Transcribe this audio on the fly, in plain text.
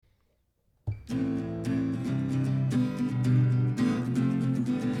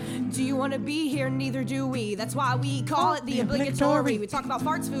want to be here, neither do we. That's why we call it the obligatory. We talk about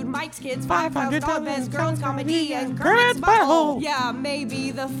farts, food, mics, kids, $5,000 best girls, comedy, and Kermit's butthole. Yeah,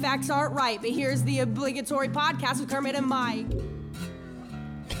 maybe the facts aren't right, but here's the obligatory podcast with Kermit and Mike.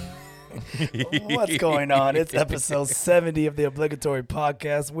 What's going on? It's episode 70 of the obligatory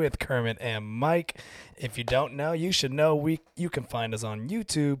podcast with Kermit and Mike. If you don't know, you should know. You can find us on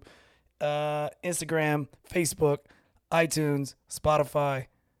YouTube, Instagram, Facebook, iTunes, Spotify,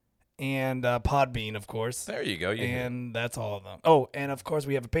 and Podbean, of course. There you go. And that's all of them. Oh, and of course,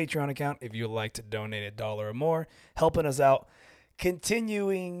 we have a Patreon account if you'd like to donate $1 or more, helping us out,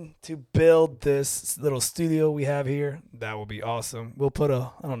 continuing to build this little studio we have here. That will be awesome. We'll put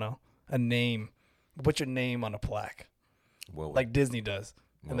a name. We'll put your name on a plaque, like Disney does,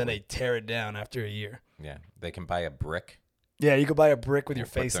 and then they tear it down after a year. Yeah, they can buy a brick. Yeah, you could buy a brick with your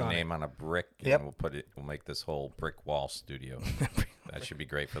face on it. Put their name on a brick, and we'll make this whole brick wall studio. That should be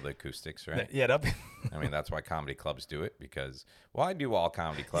great for the acoustics, right? Yeah, I mean, that's why comedy clubs do it, because why do all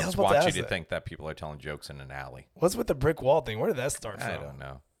comedy clubs want you to think that people are telling jokes in an alley? What's with the brick wall thing? Where did that start from? I don't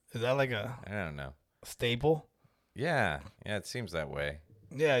know. Is that like I don't know. Staple? Yeah, it seems that way.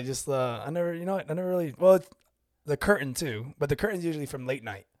 Yeah, just I never really. Well, it's the curtain too, but the curtain's usually from late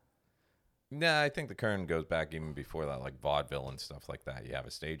night. Nah, I think the curtain goes back even before that, like vaudeville and stuff like that. You have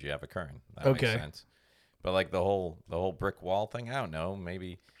a stage, you have a curtain. That makes sense. But like the whole brick wall thing, I don't know.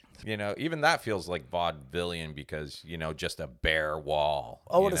 Maybe, even that feels like vaudevillian because just a bare wall.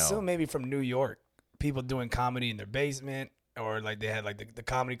 I would assume maybe from New York, people doing comedy in their basement, or like they had like the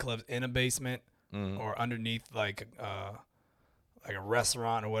comedy clubs in a basement, or underneath like a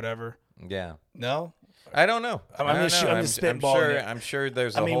restaurant or whatever. Yeah. No? I don't know. I'm just spitballing. I'm sure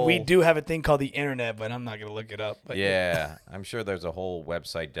there's we do have a thing called the internet, but I'm not going to look it up. But yeah, I'm sure there's a whole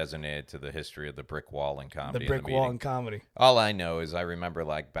website designated to the history of the brick wall and comedy. The brick wall and comedy. All I know is I remember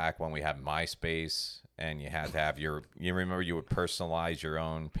like back when we had MySpace and you had to have you would personalize your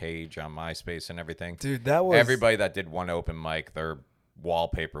own page on MySpace and everything. Dude, that was... Everybody that did one open mic, their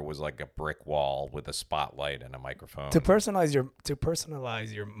wallpaper was like a brick wall with a spotlight and a microphone. To personalize your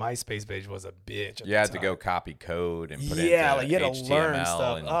MySpace page was a bitch. You had to go copy code and put it into like you had to HTML learn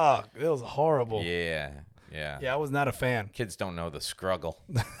stuff. It was horrible. Yeah. I was not a fan. Kids don't know the struggle.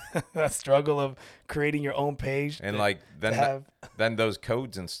 That struggle of creating your own page. And then those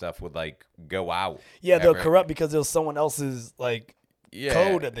codes and stuff would like go out. Yeah, they'll corrupt because it was someone else's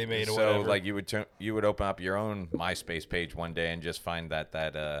code that they made or whatever. So like you would open up your own MySpace page one day and just find that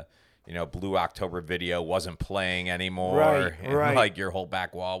Blue October video wasn't playing anymore. Right. Like your whole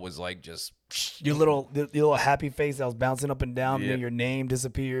back wall was like just your little happy face that was bouncing up and down. Then your name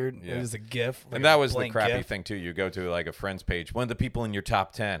disappeared. Yeah. It was a GIF. And that was the crappy thing too. You go to like a friend's page. One of the people in your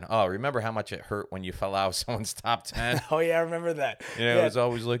top 10. Oh, remember how much it hurt when you fell out of someone's top 10? Oh yeah, I remember that. It was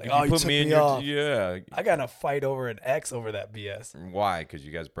always like you put me in your I got in a fight over an ex over that BS. Why? Because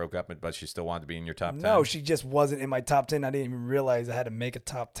you guys broke up, but she still wanted to be in your top 10. No, she just wasn't in my top 10. I didn't even realize I had to make a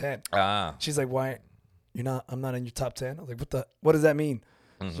top 10. She's like, "Why? I'm not in your top 10." I was like, what does that mean?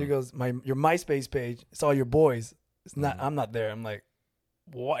 Mm-hmm. She goes, your MySpace page, it's all your boys. It's not. I'm not there. I'm like,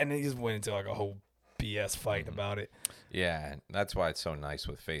 what? And it just went into like a whole BS fight about it. Yeah, that's why it's so nice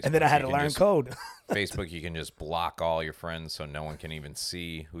with Facebook. And then I had to learn code. Facebook, you can just block all your friends so no one can even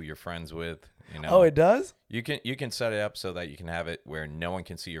see who you're friends with. Oh, it does? You can set it up so that you can have it where no one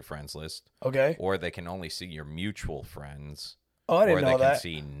can see your friends list. Okay. Or they can only see your mutual friends. Oh, I didn't know that. Or they can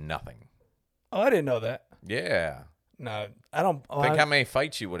see nothing. Oh, I didn't know that. Yeah. No, I don't. Think how many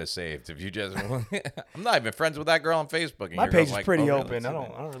fights you would have saved if you just. I'm not even friends with that girl on Facebook. And my page is pretty open. I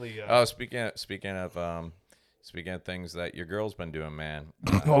don't really. Speaking of things that your girl's been doing, man.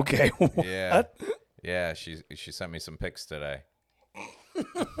 Okay. Yeah. Yeah. She sent me some pics today.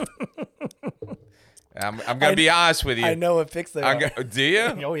 I'm gonna be honest with you. I know what pics they are. Do you?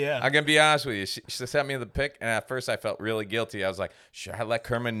 Oh yeah. I'm gonna be honest with you. She sent me the pic, and at first I felt really guilty. I was like, should I let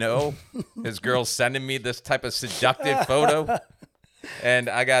Kermit know his girl's sending me this type of seductive photo? And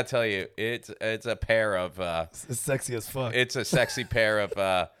I gotta tell you, it's a pair of. It's sexy as fuck. It's a sexy pair of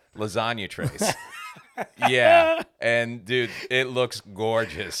lasagna trays. Yeah, and dude, it looks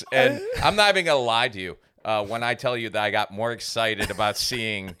gorgeous. And I'm not even gonna lie to you when I tell you that I got more excited about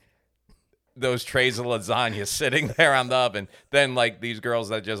seeing those trays of lasagna sitting there on the oven than like these girls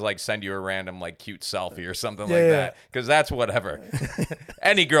that just like send you a random like cute selfie or something like that. Because that's whatever.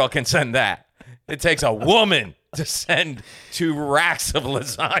 Any girl can send that. It takes a woman to send 2 racks of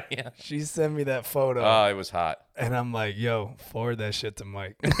lasagna. She sent me that photo. Oh, it was hot. And I'm like, yo, forward that shit to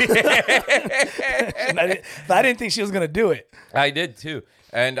Mike. I didn't think she was going to do it. I did too.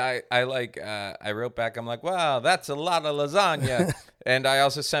 And I wrote back, I'm like, wow, that's a lot of lasagna. And I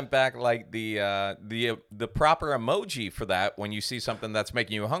also sent back like the proper emoji for that when you see something that's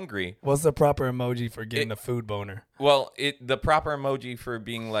making you hungry. What's the proper emoji for getting a food boner? Well, the proper emoji for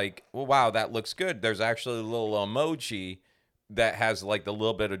being like, well, wow, that looks good. There's actually a little emoji that has like the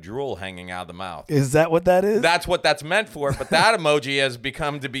little bit of drool hanging out of the mouth. Is that what that is? That's what that's meant for, but that emoji has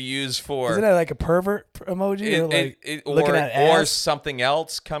become to be used for... Isn't that like a pervert emoji? Looking at ass? Or something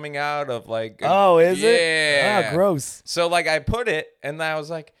else coming out of like... Oh, is it? Yeah. Ah, gross. So like I put it, and I was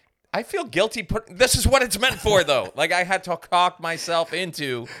like, I feel guilty. This is what it's meant for, though. Like I had to talk myself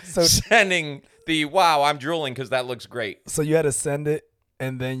into sending the, wow, I'm drooling because that looks great. So you had to send it.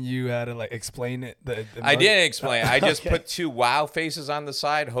 And then you had to like explain it. I didn't explain it. I just put 2 wow faces on the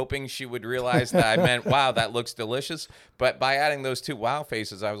side, hoping she would realize that I meant, wow, that looks delicious. But by adding those 2 wow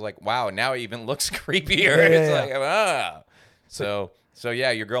faces, I was like, wow, now it even looks creepier. It's like, ah. So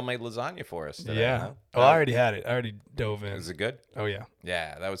yeah, your girl made lasagna for us today. Yeah. Huh? Oh, I already had it. I already dove in. Is it good? Oh, yeah.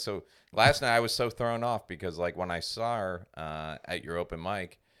 Yeah, that was so. Last night I was so thrown off because like when I saw her at your open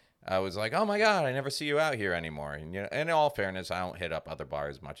mic, I was like, oh my God, I never see you out here anymore. And you know, in all fairness, I don't hit up other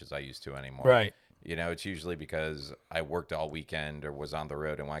bars as much as I used to anymore. Right. You know, it's usually because I worked all weekend or was on the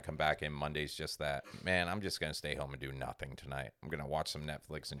road. And when I come back in, Monday's just that, man, I'm just going to stay home and do nothing tonight. I'm going to watch some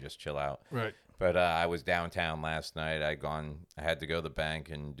Netflix and just chill out. Right. But I was downtown last night. I had to go to the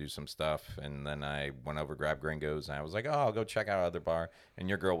bank and do some stuff. And then I went over, grabbed Gringos. And I was like, oh, I'll go check out other bar. And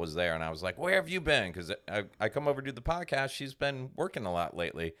your girl was there. And I was like, where have you been? Because I come over to do the podcast. She's been working a lot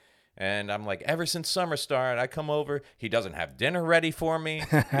lately. And I'm like, ever since summer started, I come over. He doesn't have dinner ready for me,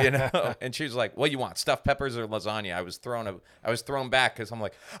 you know. And she's like, "What do you want? Stuffed peppers or lasagna?" I was thrown back because I'm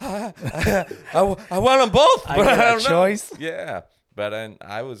like, I want them both, but I don't know. Choice. Yeah, but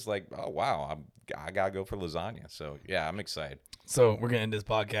I was like, oh wow, I gotta go for lasagna. So yeah, I'm excited. So we're gonna end this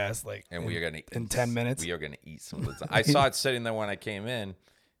podcast we are gonna in 10 minutes. We are gonna eat some lasagna. I saw it sitting there when I came in.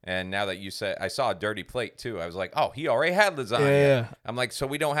 And now that you said, I saw a dirty plate too. I was like, oh, he already had lasagna. Yeah. I'm like, so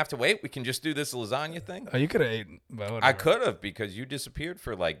we don't have to wait. We can just do this lasagna thing. Oh, you could have eaten. But I could have because you disappeared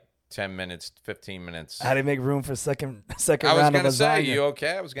for like 10 minutes, 15 minutes. How to make room for second I was round of gonna say, lasagna? you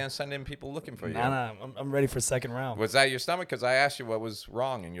okay? I was gonna send in people looking for you. Nah, I'm ready for second round. Was that your stomach? Because I asked you what was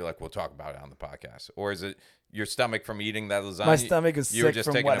wrong, and you're like, we'll talk about it on the podcast. Or is it your stomach from eating that lasagna? My stomach is you were sick just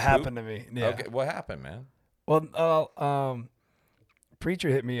from taking what a happened poop? to me. Yeah. Okay, what happened, man? Well, Preacher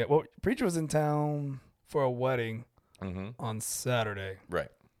hit me up. Well, Preacher was in town for a wedding on Saturday. Right.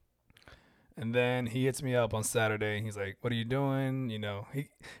 And then he hits me up on Saturday, and he's like, what are you doing? You know,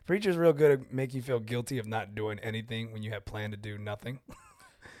 Preacher's real good at making you feel guilty of not doing anything when you have planned to do nothing.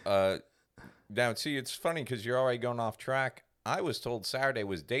 Now, see, it's funny because you're already going off track. I was told Saturday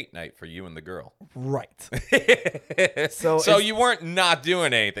was date night for you and the girl. Right. So you weren't not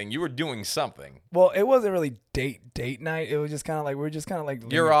doing anything. You were doing something. Well, it wasn't really date night. It was just kind of like, we were just kind of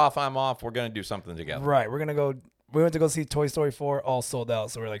like. You're off, I'm off. We're going to do something together. Right. We went to go see Toy Story 4, all sold out.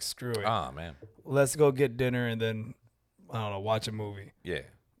 So we're like, screw it. Oh, man. Let's go get dinner and then, I don't know, watch a movie. Yeah.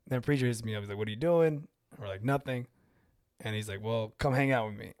 Then Preacher hits me up. He's like, what are you doing? And we're like, nothing. And he's like, well, come hang out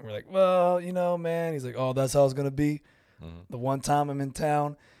with me. And we're like, well, you know, man. He's like, oh, that's how it's going to be. The one time I'm in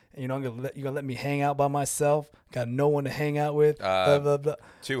town, and you're gonna let me hang out by myself. Got no one to hang out with. Blah, blah, blah.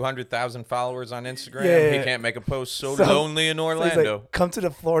 200,000 followers on Instagram. Yeah. He can't make a post so lonely in Orlando. So he's like, come to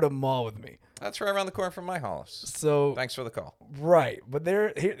the Florida Mall with me. That's right around the corner from my house. So thanks for the call. Right, but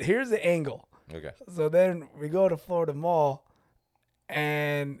here's the angle. Okay. So then we go to Florida Mall,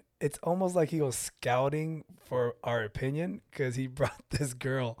 and it's almost like he was scouting for our opinion because he brought this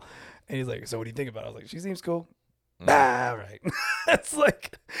girl, and he's like, so what do you think about it? I was like, she seems cool. Right. It's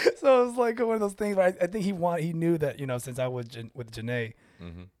like, so it's like one of those things where I think he knew that, you know, since I was with Janae,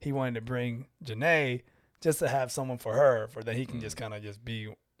 he wanted to bring Janae just to have someone for her, for that he can just kind of just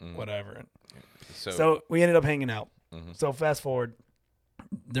be whatever. So we ended up hanging out. So fast forward,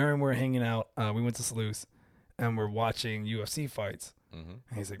 during we're hanging out, we went to Sluice and we're watching UFC fights. And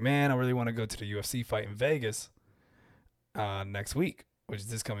he's like, man, I really want to go to the UFC fight in Vegas next week, which is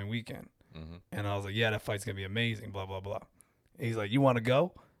this coming weekend. And I was like, yeah, that fight's going to be amazing, blah, blah, blah. And he's like, you want to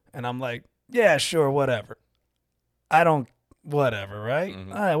go? And I'm like, yeah, sure, whatever. Whatever, right?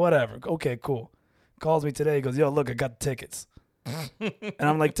 All right, whatever. Okay, cool. Calls me today. He goes, yo, look, I got the tickets. And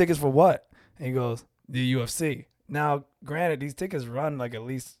I'm like, tickets for what? And he goes, the UFC. Now, granted, these tickets run like at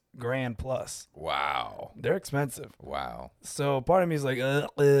least $1,000 plus. Wow. They're expensive. Wow. So part of me is like, I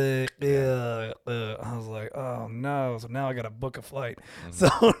was like, oh no. So now I got to book a flight. So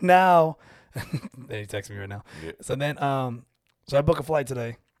now, then he texts me right now. Yeah. So then, so I book a flight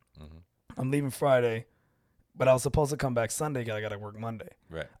today. I'm leaving Friday. but I was supposed to come back Sunday. I got to work Monday.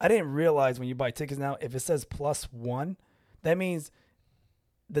 Right. I didn't realize when you buy tickets now, if it says +1, that means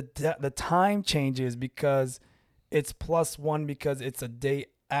the time changes because it's +1 because it's a day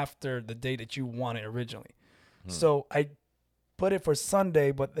after the day that you want it originally. So I put it for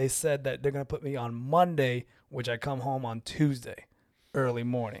Sunday, but they said that they're going to put me on Monday, which I come home on Tuesday, early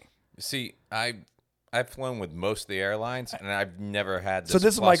morning. See, I've flown with most of the airlines, and I've never had this. So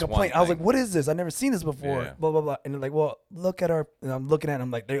this is my complaint. +1 I was like, thing. what is this? I've never seen this before. Yeah. Blah, blah, blah. And they're like, well, look at our, and I'm looking at it,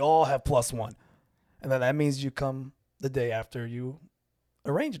 I'm like, they all have +1. And then that means you come the day after you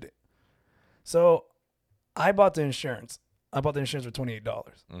arranged it. So I bought the insurance. I bought the insurance for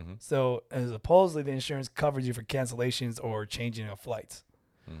 $28. So and supposedly the insurance covers you for cancellations or changing of flights.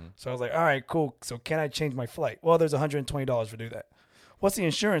 So I was like, all right, cool. So can I change my flight? Well, there's $120 to do that. What's the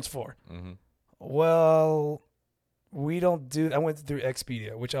insurance for? Well, we don't do. I went through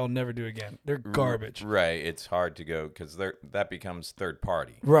Expedia, which I'll never do again. They're garbage. Right. It's hard to go because that becomes third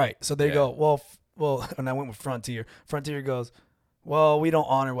party. Right. So they go, well, and I went with Frontier. Frontier goes, well, we don't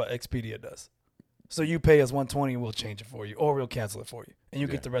honor what Expedia does. So you pay us $120 and we'll change it for you, or we'll cancel it for you, and you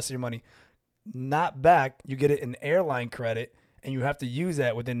get the rest of your money not back. You get it in airline credit, and you have to use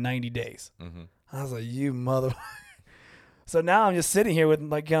that within 90 days. I was like, you mother. So now I'm just sitting here with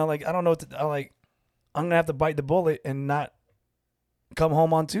I don't know what to. I'm gonna have to bite the bullet and not come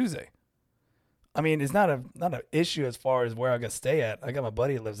home on Tuesday. I mean, it's not an issue as far as where I got to stay at. I got my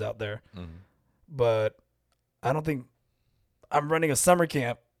buddy that lives out there, but I don't think I'm running a summer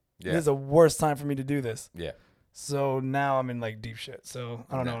camp. Yeah. This is the worst time for me to do this. Yeah. So now I'm in deep shit. So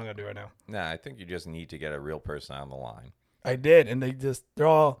I don't know what I'm gonna do right now. Nah, I think you just need to get a real person on the line. I did, and they're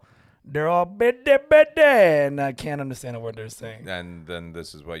all bitty, and I can't understand a word they're saying. And then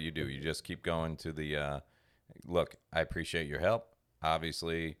this is what you do. You just keep going to the look, I appreciate your help.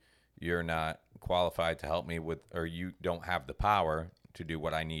 Obviously, you're not qualified to help me with, or you don't have the power to do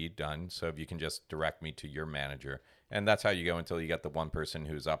what I need done. So if you can just direct me to your manager. And that's how you go until you get the one person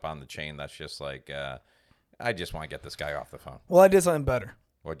who's up on the chain that's just like, I just want to get this guy off the phone. Well, I did something better.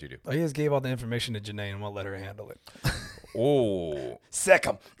 What'd you do? I just gave all the information to Janae and we'll let her handle it. Oh. Sick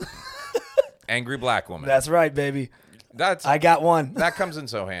 'em. Angry black woman. That's right, baby. I got one. That comes in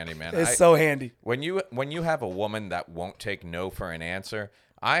so handy, man. It's so handy. When you have a woman that won't take no for an answer.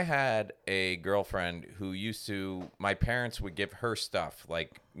 I had a girlfriend who my parents would give her stuff.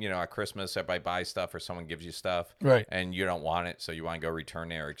 At Christmas, everybody buys stuff or someone gives you stuff. Right. And you don't want it, so you want to go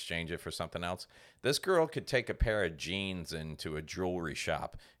return it or exchange it for something else. This girl could take a pair of jeans into a jewelry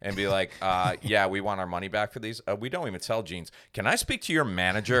shop and be like, yeah, we want our money back for these. We don't even sell jeans. Can I speak to your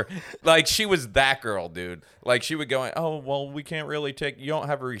manager? She was that girl, dude. She would go, oh, well, we can't really you don't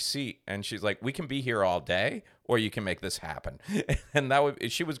have a receipt. And she's like, we can be here all day, or you can make this happen. And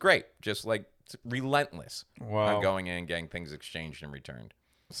she was great. Just relentless on going in and getting things exchanged and returned.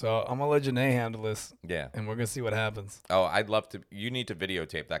 So I'm going to let Janae handle this. Yeah. And we're going to see what happens. Oh, I'd love to. You need to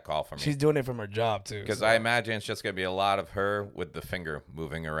videotape that call for me. She's doing it from her job, too. Because I imagine it's just going to be a lot of her with the finger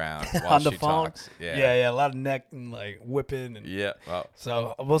moving around while on the she phone. talks. Yeah. A lot of neck and whipping. And yeah. Well.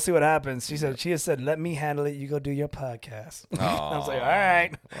 So we'll see what happens. She has said, let me handle it. You go do your podcast. I was like, all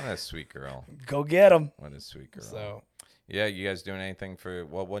right. What a sweet girl. Go get them. What a sweet girl. So. Yeah, you guys doing anything for,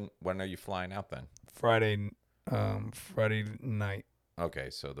 when are you flying out then? Friday night. Okay,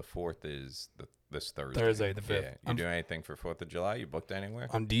 so the 4th is this Thursday. Thursday, the 5th. Yeah. You doing anything for 4th of July? You booked anywhere?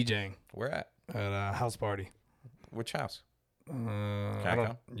 I'm DJing. Where at? At a house party. Which house? Can I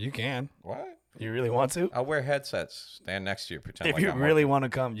come? You can. What? You really want to? I'll wear headsets. Stand next to you. Pretend if like you I'm really working. want to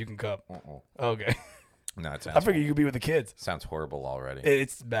come, you can come. Okay. No, it sounds I figure you could be with the kids. Sounds horrible already.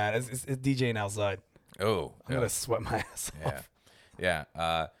 It's bad. It's DJing outside. Oh. I'm going to sweat my ass off.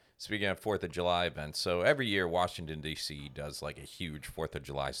 Yeah. Speaking of 4th of July events, so every year Washington, D.C. does a huge 4th of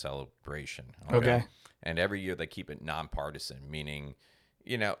July celebration. Okay. And every year they keep it nonpartisan, meaning,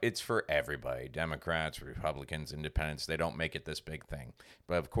 it's for everybody. Democrats, Republicans, Independents. They don't make it this big thing.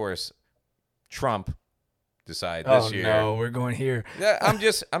 But, of course, Trump decided this year. Oh, no, we're going here. Yeah, I'm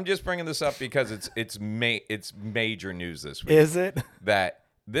just bringing this up because it's major news this week. Is it? That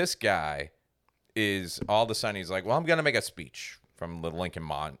this guy is all of a sudden he's like, well, I'm going to make a speech from the Lincoln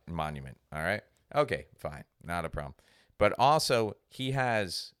Monument. All right. Okay, fine. Not a problem. But also he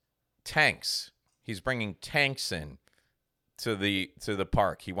has tanks. He's bringing tanks in to the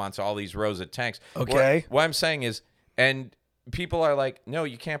park. He wants all these rows of tanks. Okay. What I'm saying is, and people are like, no,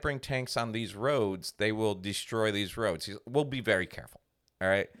 you can't bring tanks on these roads. They will destroy these roads. We'll be very careful. All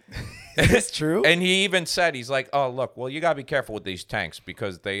right. It's true. And he even said, he's like, oh, look, well, you got to be careful with these tanks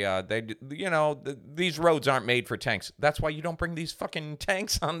because these roads aren't made for tanks. That's why you don't bring these fucking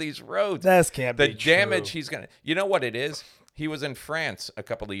tanks on these roads. That can't be The true. damage he's going to, you know what it is? He was in France a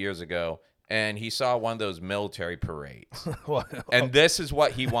couple of years ago and he saw one of those military parades. And this is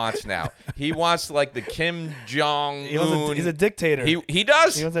what he wants now. He wants like the Kim Jong-un. He's a dictator. He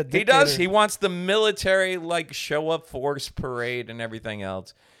does. He was a He does. dictator. He wants the military like show up force parade and everything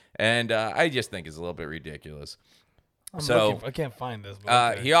else. And I just think it's a little bit ridiculous. I can't find this.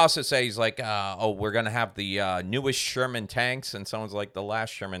 But okay. He also says he's like, we're going to have the newest Sherman tanks. And someone's like, the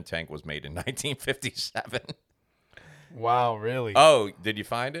last Sherman tank was made in 1957. Wow, really? Oh, did you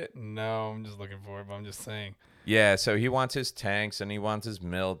find it? No, I'm just looking for it, but I'm just saying. Yeah, so he wants his tanks and he wants his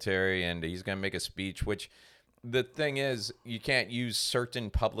military and he's going to make a speech, which the thing is, you can't use certain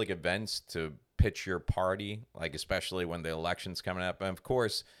public events to pitch your party, like especially when the election's coming up. And of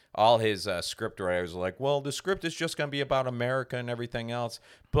course, all his script writers are like, well, the script is just going to be about America and everything else.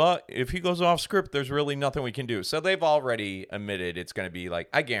 But if he goes off script, there's really nothing we can do. So they've already admitted it's going to be like,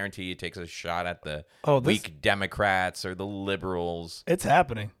 I guarantee he takes a shot at the weak Democrats or the liberals. It's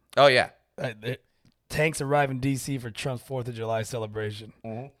happening. Oh, yeah. Tanks arrive in D.C. for Trump's 4th of July celebration.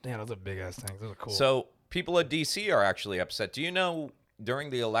 Mm-hmm. Damn, those are big-ass tanks. Those are cool. So people at D.C. are actually upset. Do you know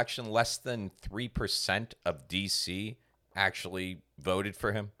during the election, less than 3% of D.C. actually voted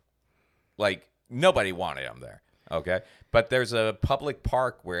for him? Like, nobody wanted him there, okay? But there's a public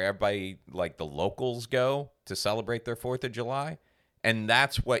park where everybody, like the locals, go to celebrate their 4th of July, and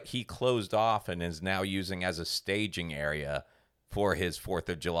that's what he closed off and is now using as a staging area for his 4th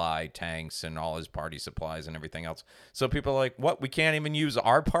of July tanks and all his party supplies and everything else. So people are like, what? We can't even use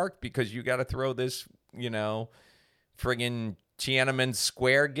our park because you got to throw this, friggin' Tiananmen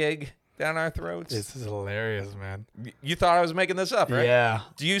Square gig down our throats? This is hilarious, man. You thought I was making this up, right? Yeah.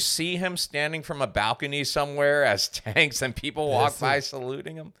 Do you see him standing from a balcony somewhere as tanks and people walk by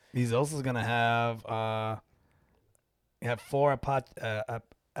saluting him? He's also going to have 4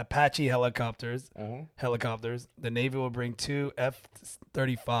 Apache helicopters. Mm-hmm. The Navy will bring 2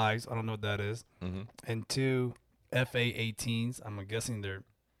 F-35s. I don't know what that is. Mm-hmm. And 2 FA-18s. I'm guessing they're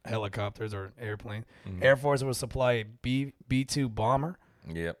helicopters or airplane. Mm-hmm. Air Force will supply a B-2 bomber.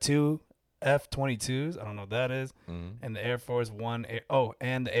 Yep. 2 F-22s. I don't know what that is. Mm-hmm. And the Air Force One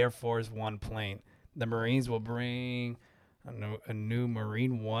plane. The Marines will bring a new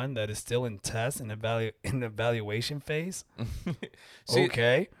Marine One that is still in test and evaluation phase.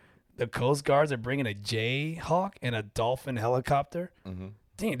 Okay. The Coast Guards are bringing a Jayhawk and a Dolphin helicopter. Mm-hmm.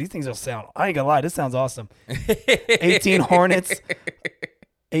 Damn, these things sound. I ain't gonna lie, this sounds awesome. 18 Hornets.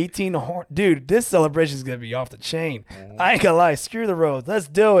 Dude, this celebration is going to be off the chain. I ain't going to lie. Screw the roads. Let's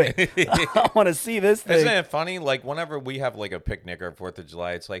do it. I want to see this thing. Isn't it funny? Like, whenever we have, like, a picnic or 4th of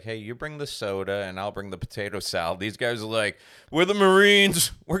July, it's like, hey, you bring the soda and I'll bring the potato salad. These guys are like, we're the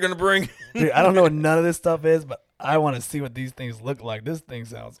Marines. We're going to bring... Dude, I don't know what none of this stuff is, but I want to see what these things look like. This thing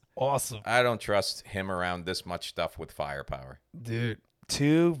sounds awesome. I don't trust him around this much stuff with firepower. Dude,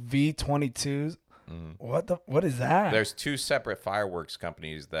 2 V-22s. What is that? There's 2 separate fireworks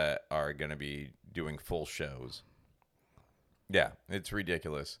companies that are going to be doing full shows. Yeah, it's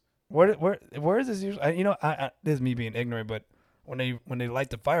ridiculous. Where is this usually? This is me being ignorant, but when they light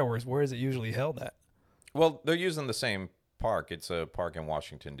the fireworks, where is it usually held at? Well, they're using the same park. It's a park in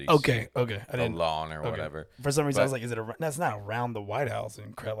Washington D.C. Okay. A lawn or whatever. For some reason, I was like, that's not around the White House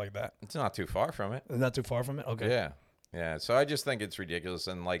and crap like that. It's not too far from it. It's not too far from it. Okay. Yeah. So I just think it's ridiculous.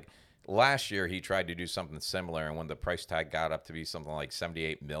 And like last year, he tried to do something similar, and when the price tag got up to be something like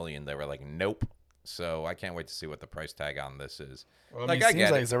 $78 million, they were like, nope. So I can't wait to see what the price tag on this is. Well, it seems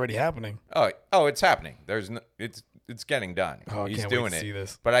like it's already happening. Oh, it's happening. It's getting done. Oh, He's can't doing wait to it. see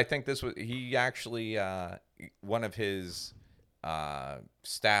this. But I think he actually one of his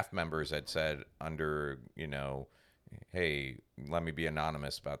staff members had said under, hey, let me be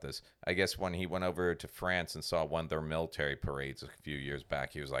anonymous about this. I guess when he went over to France and saw one of their military parades a few years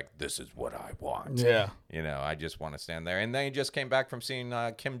back, he was like, this is what I want. Yeah. I just want to stand there. And then he just came back from seeing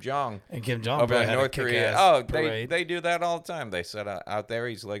Kim Jong. And Kim Jong over in North Korea. Parade. They do that all the time. They said out there,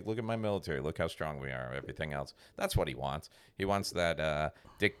 he's like, look at my military. Look how strong we are. Everything else. That's what he wants. He wants that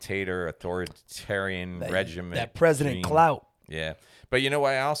dictator, authoritarian regime. That president clout. Yeah. But you know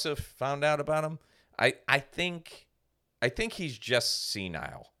what I also found out about him? I think he's just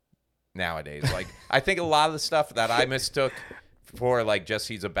senile nowadays. Like, I think a lot of the stuff that I mistook for, like, just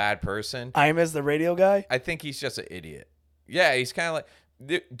he's a bad person. I miss the radio guy? I think he's just an idiot. Yeah, he's kind of like...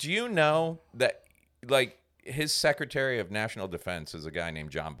 Do you know that, like, his Secretary of National Defense is a guy named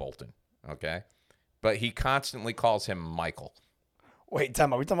John Bolton, okay? But he constantly calls him Michael. Wait,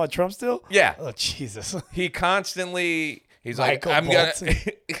 time out. We talking about Trump still? Yeah. Oh, Jesus. He constantly, he's Michael like, I'm Bolton. going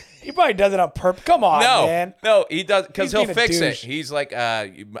to. He probably does it on purpose. Come on, man. No, he does, because He's he'll being a fix it. douche. He's like,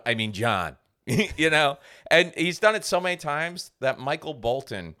 John, and he's done it so many times that Michael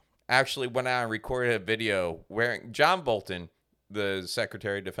Bolton actually went out and recorded a video wearing John Bolton, the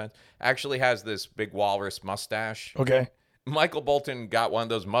Secretary of Defense, actually has this big walrus mustache. Okay. Michael Bolton got one of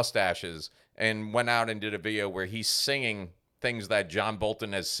those mustaches and went out and did a video where he's singing things that John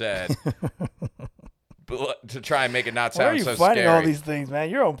Bolton has said to try and make it not Where are sound you so finding scary. all these things, man?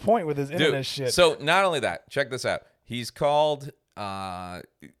 You're on point with this internet Dude, shit. so not only that, check this out. He's called John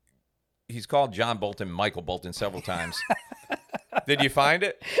Bolton Michael Bolton several times. Did you find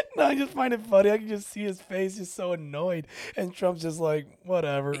it? No, I just find it funny. I can just see his face, just so annoyed, and Trump's just like,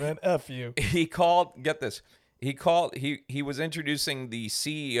 whatever, man, F you. He called, get this. He was introducing the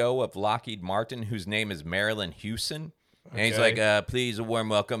CEO of Lockheed Martin, whose name is Marilyn Hewson. And he's like, please, a warm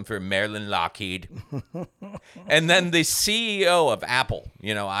welcome for Marilyn Lockheed. And then the CEO of Apple,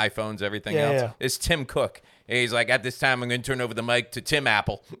 iPhones, everything else, is Tim Cook. And he's like, at this time, I'm going to turn over the mic to Tim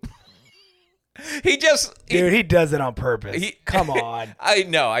Apple. He does it on purpose. Come on. I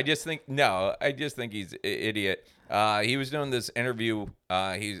know. I just think he's an idiot. He was doing this interview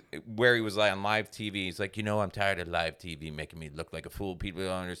where he was like on live TV. He's like, I'm tired of live TV making me look like a fool. People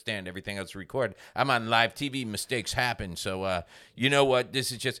don't understand everything else recorded. I'm on live TV. Mistakes happen. So, you know what?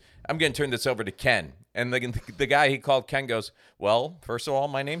 This is just, I'm going to turn this over to Ken. And the guy he called Ken goes, well, first of all,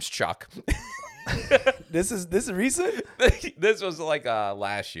 my name's Chuck. This is recent? This was like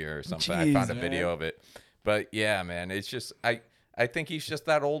last year or something. Jeez, I found a man. video of it. But yeah, man, it's just, I think he's just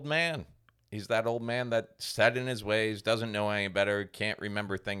that old man. He's that old man that's set in his ways, doesn't know any better, can't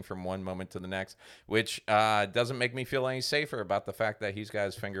remember thing from one moment to the next, which doesn't make me feel any safer about the fact that he's got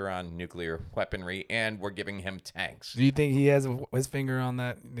his finger on nuclear weaponry and we're giving him tanks. Do you think he has his finger on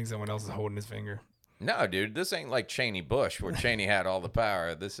that? You think someone else is holding his finger? No, dude, this ain't like Cheney Bush where Cheney had all the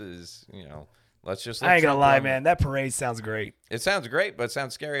power. This is, let's just. I ain't gonna lie, man. That parade sounds great. It sounds great, but it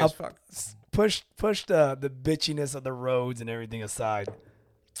sounds scary as fuck. Push the bitchiness of the roads and everything aside.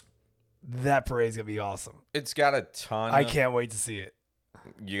 That parade's gonna be awesome. It's got a ton. I can't wait to see it.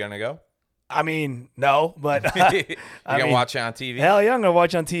 You gonna go? I mean, no, but You gonna watch it on TV? Hell yeah, I'm gonna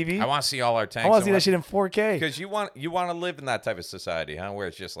watch on TV. I want to see all our tanks. I want to see that shit in 4K. Because you want to live in that type of society, huh? Where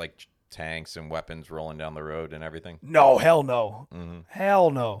it's just like tanks and weapons rolling down the road and everything. No, hell no,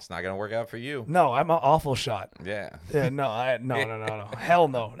 hell no. It's not gonna work out for you. No, I'm an awful shot. Yeah. Yeah, no, no. Hell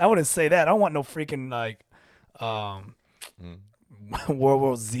no. I wouldn't say that. I don't want no freaking like, World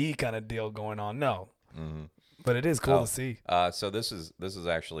War Z kind of deal going on. No, but it is cool to see. So this is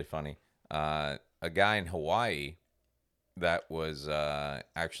actually funny. A guy in Hawaii that was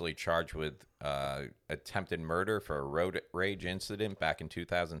actually charged with attempted murder for a road rage incident back in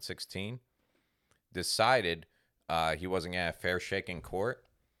 2016 decided he wasn't going to have a fair shake in court.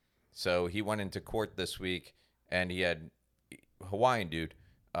 So he went into court this week, and Hawaiian dude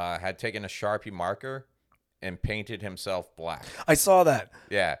had taken a Sharpie marker and painted himself black. I saw that.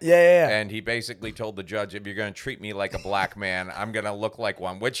 Yeah. Yeah. And he basically told the judge, if you're going to treat me like a black man, I'm going to look like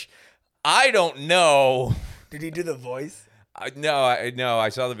one, which I don't know. Did he do the voice? No, I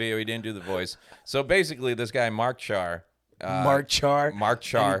saw the video. He didn't do the voice. So basically, this guy, Mark Char. Mark Char. And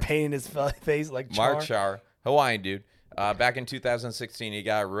he painted his face like Char. Mark Char, Hawaiian dude. Back in 2016, he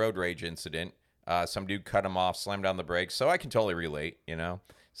got a road rage incident. Some dude cut him off, slammed on the brakes. So I can totally relate,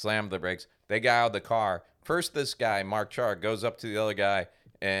 Slammed the brakes. They got out of the car. First, this guy, Mark Char, goes up to the other guy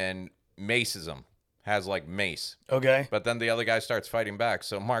and maces him. Has like mace. Okay. But then the other guy starts fighting back.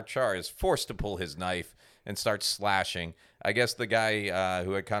 So Mark Char is forced to pull his knife and start slashing. I guess the guy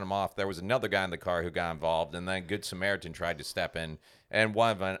who had cut him off, there was another guy in the car who got involved. And then Good Samaritan tried to step in. And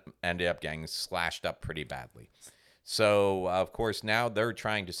one of them ended up getting slashed up pretty badly. So, of course, now they're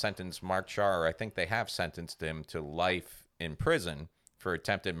trying to sentence Mark Char. I think they have sentenced him to life in prison for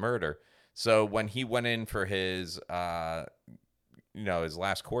attempted murder. So when he went in for his, his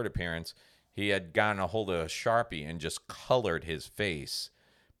last court appearance, he had gotten a hold of a Sharpie and just colored his face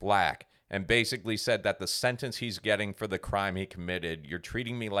black and basically said that the sentence he's getting for the crime he committed, you're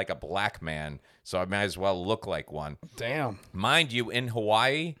treating me like a black man, so I might as well look like one. Damn. Mind you, in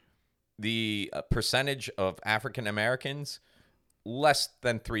Hawaii, the percentage of African Americans, less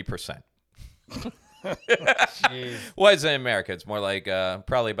than 3%. What is it in America? It's more like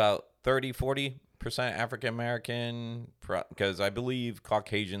probably about 30-40% African American, because I believe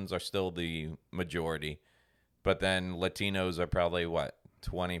Caucasians are still the majority, but then Latinos are probably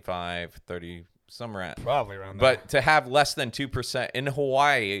 25-30 somewhere at. Probably around there. But to have less than 2% in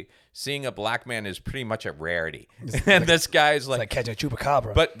Hawaii, seeing a black man is pretty much a rarity. And this guy's it's like catching a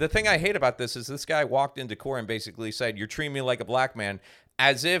chupacabra. But the thing I hate about this is this guy walked into court and basically said, "You're treating me like a black man,"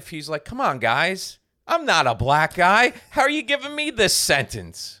 as if he's like, "Come on, guys. I'm not a black guy. How are you giving me this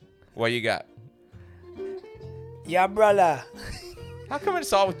sentence?" What you got? Yeah, brother. How come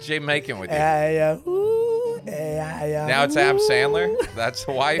it's all with Jay Macon with you? Now Now it's Adam Sandler? That's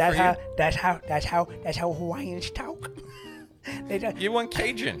Hawaii for you? That's how Hawaiians talk. You went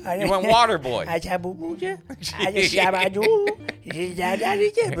Cajun. You went Waterboy.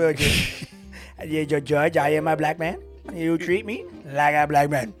 Judge, I am a black man. You treat me like a black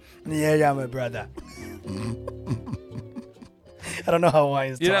man. Yeah, I'm a brother. I don't know how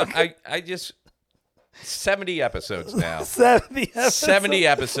Hawaiians talk. You know, I just... 70 episodes now. 70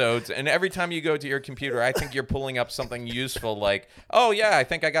 episodes. And every time you go to your computer, I think you're pulling up something useful like, oh, yeah, I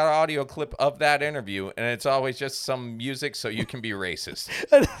think I got an audio clip of that interview. And it's always just some music so you can be racist.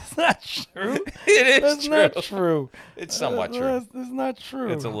 That's not true. It is That's true. not true. It's somewhat true. That's not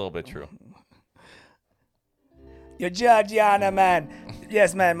true. It's a little bit true. Your judge, Your Honor, man.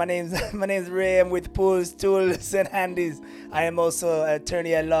 Yes, man. My name's Ray. I'm with Pools, Tools, and Handies. I am also an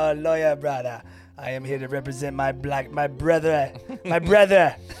attorney at law, lawyer, brother. I am here to represent my brethren.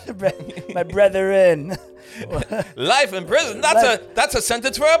 Life in prison. That's a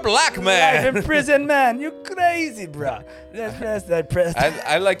sentence for a black man. Life in prison, man. You crazy, bro.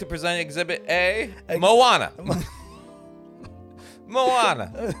 I'd like to present Exhibit A, Moana.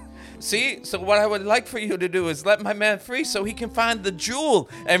 Moana. See, so what I would like for you to do is let my man free so he can find the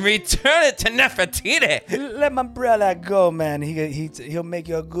jewel and return it to Nefertiti. Let my brother go, man. He'll make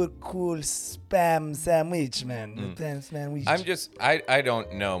you a good, cool spam sandwich, man. Spam sandwich. I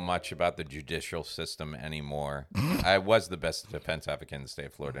don't know much about the judicial system anymore. I was the best defense advocate in the state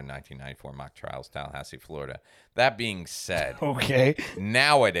of Florida in 1994 mock trials, Tallahassee, Florida. That being said, okay.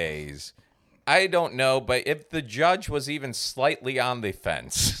 Nowadays, I don't know, but if the judge was even slightly on the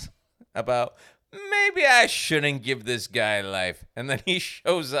fence about maybe I shouldn't give this guy life, and then he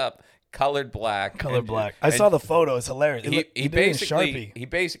shows up colored black. I saw the photo. It's hilarious. He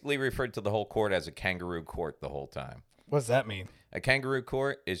basically referred to the whole court as a kangaroo court the whole time. What does that mean? A kangaroo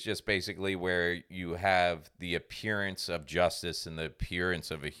court is just basically where you have the appearance of justice and the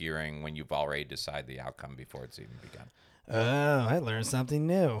appearance of a hearing when you've already decided the outcome before it's even begun. Oh, I learned something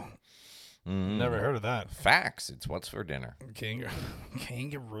new. Never heard of that. Facts. It's what's for dinner.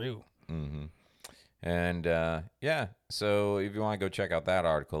 Kangaroo. Mm-hmm. And yeah, so if you want to go check out that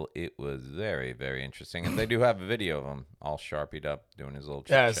article, it was very, very interesting. And they do have a video of him all sharpied up doing his little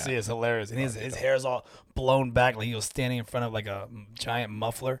chit-chat. Yeah, see, it's hilarious. And his hair's all blown back, like he was standing in front of like a giant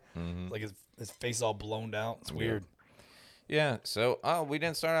muffler. Like his face all blown out. It's weird. Yeah, so we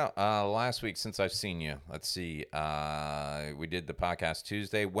didn't start out last week since I've seen you. Let's see. We did the podcast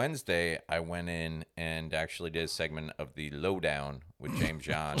Tuesday. Wednesday, I went in and actually did a segment of the Lowdown with James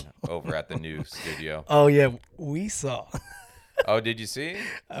John over at the new studio. Oh, yeah, we saw. Oh, did you see?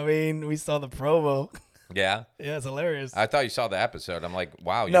 I mean, we saw the promo. Yeah? Yeah, it's hilarious. I thought you saw the episode. I'm like,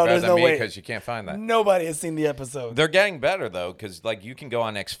 wow, you're better than me because you can't find that. Nobody has seen the episode. They're getting better, though, because like you can go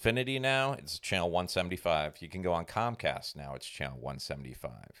on Xfinity now. It's channel 175. You can go on Comcast now. It's channel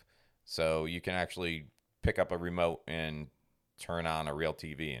 175. So you can actually pick up a remote and turn on a real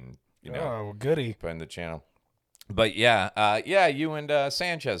TV and, you know, goody. Put in the channel. But yeah, you and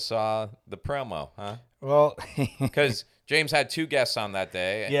Sanchez saw the promo, huh? Well, because James had two guests on that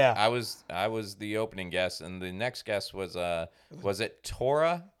day. Yeah, I was the opening guest, and the next guest was it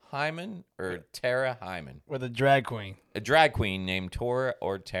Tora Hyman or Tara Hyman? With a drag queen. A drag queen named Tora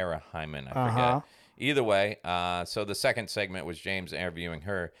or Tara Hyman, I forget. Either way, so the second segment was James interviewing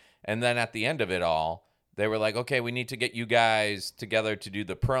her, and then at the end of it all, they were like, okay, we need to get you guys together to do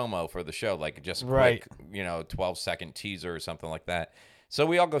the promo for the show, like just a quick, 12-second teaser or something like that. So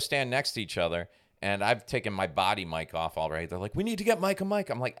we all go stand next to each other, and I've taken my body mic off already. They're like, we need to get Mike a mic.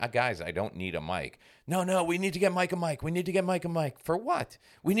 I'm like, guys, I don't need a mic. No, we need to get Mike a mic. We need to get Mike a mic. For what?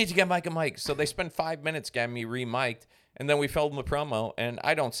 We need to get Mike a mic. So they spend 5 minutes getting me re-mic'd, and then we filmed the promo, and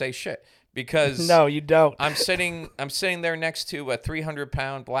I don't say shit. Because no, you don't. I'm sitting there next to a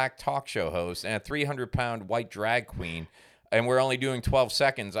 300-pound black talk show host and a 300-pound white drag queen, and we're only doing 12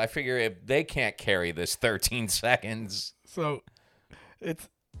 seconds. I figure if they can't carry this 13 seconds. So it's...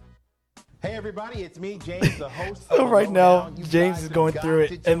 Hey everybody, it's me, James, the host. So right now, James is going through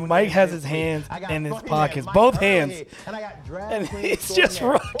it, and Mike has his hands in his pockets, both hands, and he's just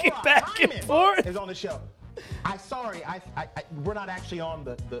rocking back and forth. Is on the show. We're not actually on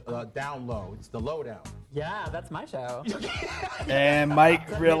the down low. It's the lowdown. Yeah, that's my show. And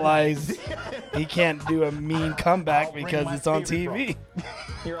Mike realized he can't do a mean comeback I'll bring because my it's on favorite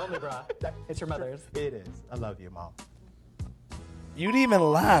TV. Your only bra. It's your mother's. It is. I love you, Mom. You didn't even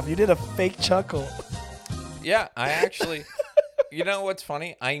laugh. You did a fake chuckle. Yeah, I actually. You know what's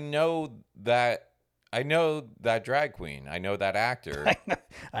funny? I know that drag queen. I know that actor.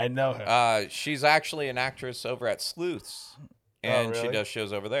 I know her. She's actually an actress over at Sleuths, and she really? does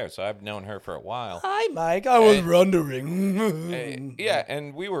shows over there. So I've known her for a while. Hi, Mike. I was wondering. Yeah,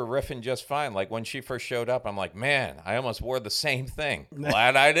 and we were riffing just fine. Like when she first showed up, I'm like, man, I almost wore the same thing.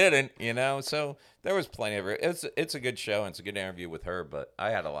 Glad I didn't, So there was plenty of her. It's a good show and it's a good interview with her. But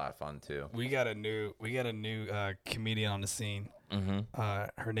I had a lot of fun too. We got a new comedian on the scene.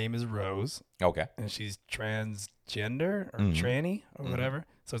 Her name is Rose. Okay. And she's transgender or tranny or whatever.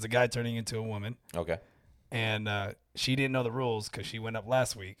 So it's a guy turning into a woman. Okay. And she didn't know the rules because she went up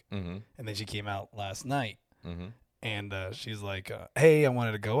last week. And then she came out last night. And she's like, hey, I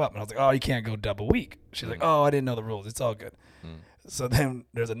wanted to go up. And I was like, oh, you can't go double week. She's like, oh, I didn't know the rules. It's all good. So then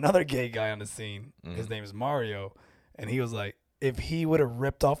there's another gay guy on the scene. His name is Mario. And he was like, if he would have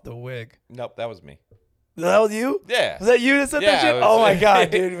ripped off the wig. Nope, that was me. That was you? Yeah. Was that you that said that shit? Oh my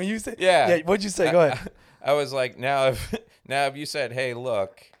God, dude. When you said, yeah, what'd you say? Go ahead. I was like, now if you said, hey,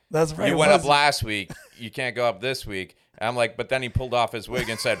 look, that's right. You went up last week, you can't go up this week. I'm like, but then he pulled off his wig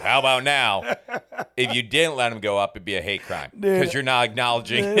and said, how about now? If you didn't let him go up, it'd be a hate crime because you're not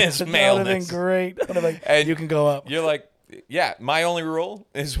acknowledging his maleness. That would have been great. I would have like, and you can go up. You're like, yeah, my only rule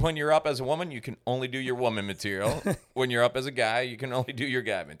is when you're up as a woman, you can only do your woman material. When you're up as a guy, you can only do your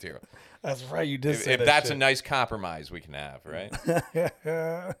guy material. That's right. You did say if that that's shit. a nice compromise we can have, right?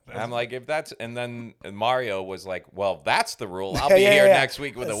 I'm like, if that's, and then Mario was like, well, that's the rule. I'll be here next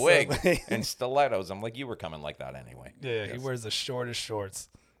week with a wig and stilettos. I'm like, you were coming like that anyway. Yeah, he wears the shortest shorts.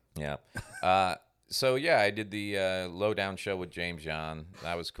 Yeah. So yeah, I did the Lowdown show with James John.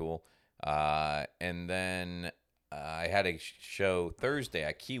 That was cool. And then I had a show Thursday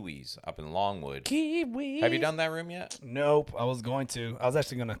at Kiwis up in Longwood. Kiwis. Have you done that room yet? Nope. I was going to. I was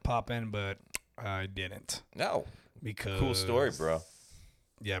actually going to pop in, but I didn't. No. Because cool story, bro.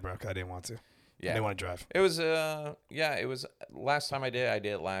 Yeah, bro. I didn't want to. Yeah. I didn't want to drive. It was it was last time I did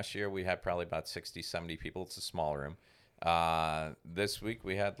it last year. We had probably about 60, 70 people. It's a small room. This week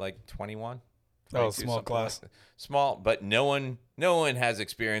we had like 21. Oh, small class. Like small, but no one has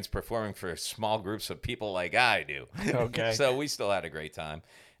experience performing for small groups of people like I do. Okay. So we still had a great time.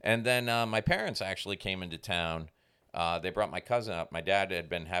 And then my parents actually came into town. They brought my cousin up. My dad had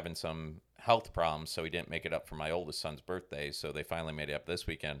been having some health problems, so he didn't make it up for my oldest son's birthday. So they finally made it up this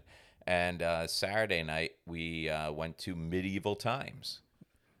weekend. And Saturday night, we went to Medieval Times.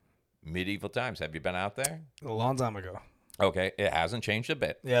 Medieval Times. Have you been out there? A long time ago. Okay, it hasn't changed a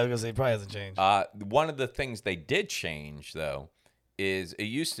bit. Yeah, I was going to say, it probably hasn't changed. One of the things they did change, though, is it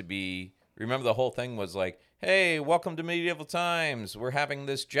used to be, remember the whole thing was like, hey, welcome to Medieval Times. We're having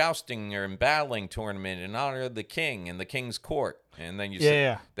this jousting or battling tournament in honor of the king and the king's court. And then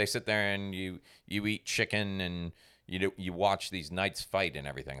they sit there and you eat chicken and you watch these knights fight and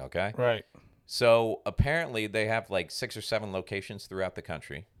everything, okay? Right. So apparently they have like 6 or 7 locations throughout the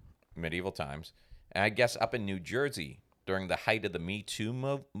country, Medieval Times. And I guess up in New Jersey, during the height of the Me Too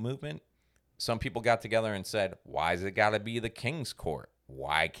movement, some people got together and said, why has it got to be the king's court?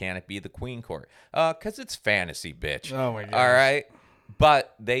 Why can't it be the queen court? Because it's fantasy, bitch. Oh, my God. All right?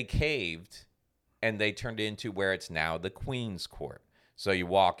 But they caved, and they turned it into where it's now the queen's court. So you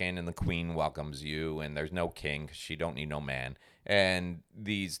walk in, and the queen welcomes you, and there's no king because she don't need no man. And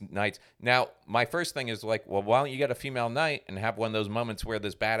these knights. Now, my first thing is like, well, why don't you get a female knight and have one of those moments where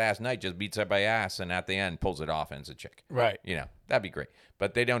this badass knight just beats everybody's ass and at the end pulls it off and it's a chick. Right. That'd be great.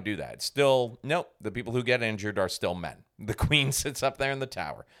 But they don't do that. It's still, nope, the people who get injured are still men. The queen sits up there in the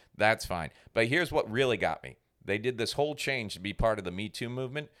tower. That's fine. But here's what really got me. They did this whole change to be part of the Me Too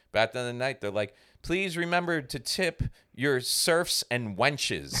movement. But at the end of the night, they're like, please remember to tip your serfs and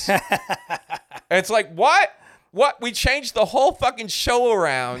wenches. And it's like, what? What? We changed the whole fucking show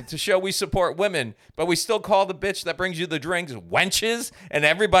around to show we support women, but we still call the bitch that brings you the drinks wenches, and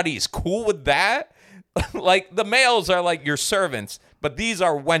everybody's cool with that? Like, the males are like your servants, but these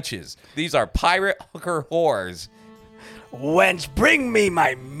are wenches. These are pirate hooker whores. Wench, bring me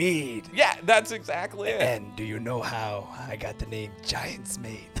my mead. Yeah, that's exactly it. And do you know how I got the name Giant's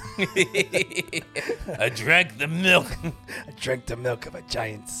Maid? I drank the milk. I drank the milk of a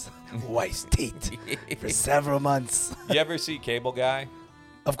giant's wife's teat for several months. You ever see Cable Guy?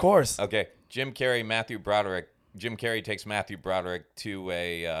 Of course. Okay, Jim Carrey, Matthew Broderick Jim Carrey takes Matthew Broderick to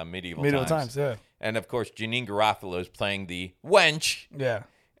a medieval times, yeah. And, of course, Janine Garofalo is playing the wench. Yeah.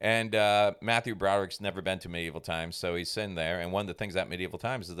 And Matthew Broderick's never been to medieval times, so he's sitting there. And one of the things at medieval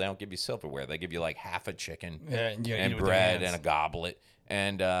times is they don't give you silverware. They give you, like, half a chicken and bread and a goblet.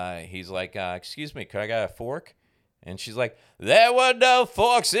 And he's like, excuse me, could I get a fork? And she's like, there were no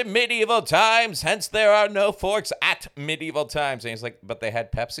forks in medieval times, hence there are no forks at medieval times. And he's like, but they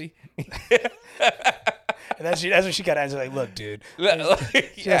had Pepsi? And that's when she got answered, like, look, dude,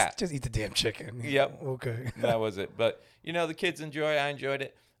 just eat the damn chicken. Yep. Okay. That was it. But, the kids enjoy it. I enjoyed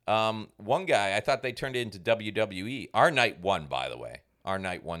it. One guy, I thought they turned it into WWE. Our night won, by the way. Our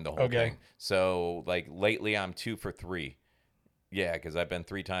night won the whole thing. So, like, lately I'm 2 for 3. Yeah, because I've been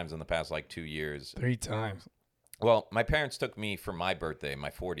 3 times in the past, 2 years. 3 times. Well, my parents took me for my birthday, my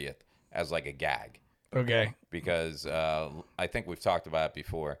 40th, as like a gag. Okay. Because I think we've talked about it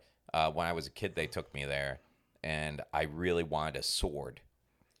before. When I was a kid, they took me there, and I really wanted a sword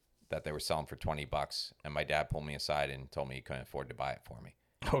that they were selling for $20. And my dad pulled me aside and told me he couldn't afford to buy it for me.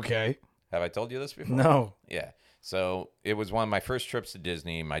 Okay. Have I told you this before? No. Yeah. So it was one of my first trips to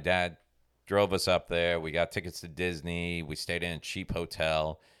Disney. My dad drove us up there. We got tickets to Disney. We stayed in a cheap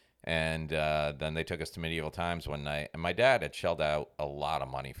hotel. And then they took us to Medieval Times one night. And my dad had shelled out a lot of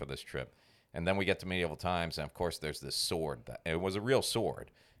money for this trip. And then we get to Medieval Times. And, of course, there's this sword. It was a real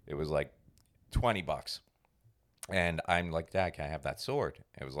sword. It was like $20. And I'm like, Dad, can I have that sword?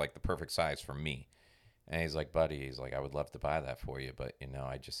 It was like the perfect size for me. And he's like, buddy, he's like, I would love to buy that for you. But,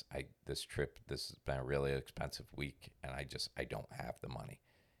 this trip, this has been a really expensive week. And I don't have the money.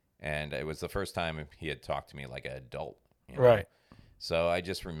 And it was the first time he had talked to me like an adult. Right. So I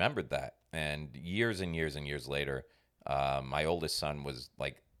just remembered that. And years and years and years later, my oldest son was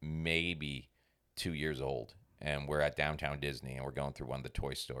like maybe 2 years old. And we're at downtown Disney, and we're going through one of the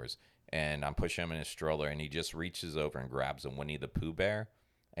toy stores. And I'm pushing him in a stroller, and he just reaches over and grabs a Winnie the Pooh bear.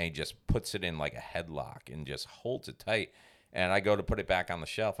 And he just puts it in like a headlock and just holds it tight. And I go to put it back on the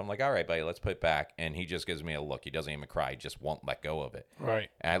shelf. I'm like, all right, buddy, let's put it back. And he just gives me a look. He doesn't even cry. He just won't let go of it. Right.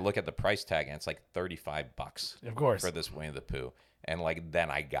 And I look at the price tag, and it's like $35. Of course. For this Winnie the Pooh. And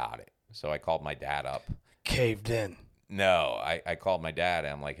then I got it. So I called my dad up. Caved in. No, I called my dad,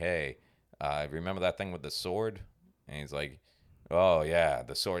 and I'm like, hey, remember that thing with the sword? And he's like, oh, yeah,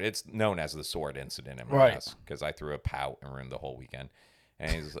 the sword. It's known as the sword incident in my house because I threw a pout and ruined the whole weekend.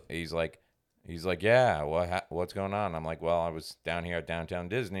 And he's like, yeah, what's going on? I'm like, well, I was down here at downtown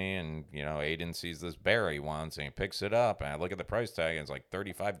Disney, and, Aiden sees this bear he wants, and he picks it up. And I look at the price tag, and it's like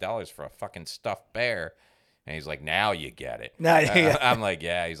 $35 for a fucking stuffed bear. And he's like, now you get it. I'm like,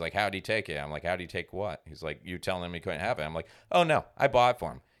 yeah. He's like, how'd he take it? I'm like, how'd he take what? He's like, you telling him he couldn't have it? I'm like, oh, no, I bought it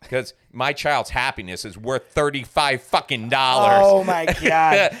for him. Because my child's happiness is worth $35 fucking dollars. Oh my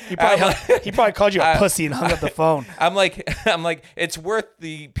God! He probably called you a pussy and hung up the phone. I'm like, it's worth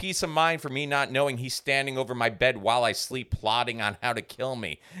the peace of mind for me not knowing he's standing over my bed while I sleep, plotting on how to kill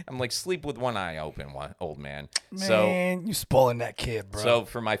me. I'm like, sleep with one eye open, old man. Man, you spoiling that kid, bro. So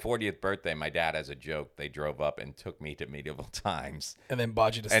for my 40th birthday, my dad, as a joke, they drove up and took me to Medieval Times and then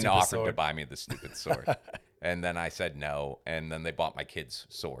bought you the stupid sword. And offered to buy me the stupid sword. And then I said no, and then they bought my kids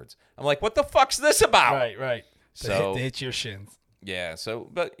swords. I'm like, what the fuck's this about? Right. So they hit your shins. Yeah. So,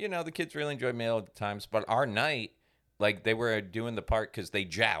 but the kids really enjoyed Medieval Times. But our night, like they were doing the part because they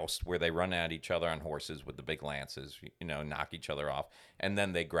joust where they run at each other on horses with the big lances, knock each other off, and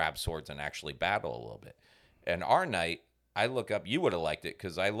then they grab swords and actually battle a little bit. And our night, I look up. You would have liked it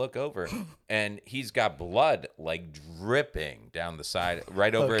because I look over, and he's got blood like dripping down the side,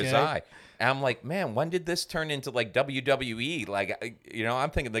 right over his eye. And I'm like, man, when did this turn into like WWE? Like,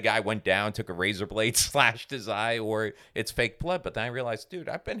 I'm thinking the guy went down, took a razor blade, slashed his eye, or it's fake blood. But then I realized, dude,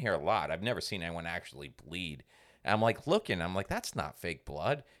 I've been here a lot. I've never seen anyone actually bleed. And I'm like looking. I'm like, that's not fake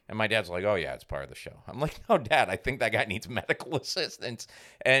blood. And my dad's like, oh, yeah, it's part of the show. I'm like, no, Dad, I think that guy needs medical assistance.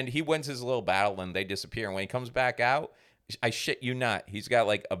 And he wins his little battle, and they disappear. And when he comes back out, I shit you not, he's got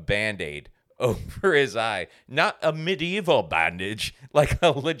like a Band-Aid over his eye, not a medieval bandage, like a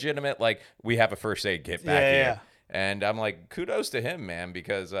legitimate, like we have a first aid kit back here. Yeah. And I'm like, kudos to him, man,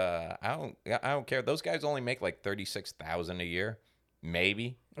 because I don't care. Those guys only make like $36,000 a year,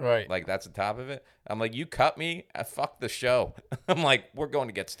 maybe. Right. Like that's the top of it. I'm like, you cut me, fuck the show. I'm like, we're going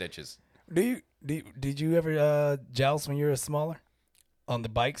to get stitches. Did you ever joust when you were smaller? On the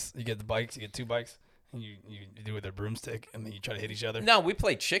bikes, you get 2 bikes. And you do it with a broomstick, and then you try to hit each other. No, we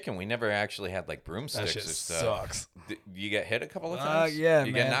played chicken. We never actually had like broomsticks. That shit or stuff. Sucks. You get hit a couple of times? Yeah,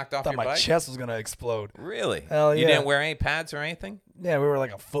 you man. get knocked off I thought your my bike? chest was gonna explode. Really? Hell yeah. You didn't wear any pads or anything? Yeah, we were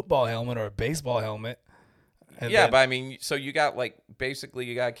like a football helmet or a baseball helmet. Yeah, but I mean, so you got like basically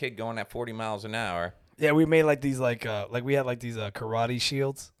you got a kid going at 40 miles an hour. Yeah, we made like these like we had like these karate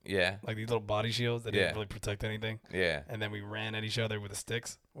shields, Yeah. like these little body shields that didn't really protect anything. Yeah. And then we ran at each other with the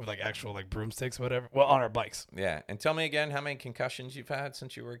sticks, with like actual like broomsticks, whatever. Well, on our bikes. Yeah. And tell me again how many concussions you've had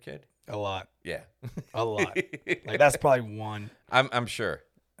since you were a kid? A lot. Yeah. A lot. Like that's probably one. I'm sure.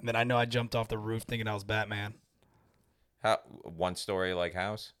 And then I know I jumped off the roof thinking I was Batman. How one story like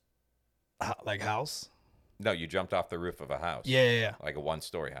house? Like house? No, you jumped off the roof of a house. Yeah. Like a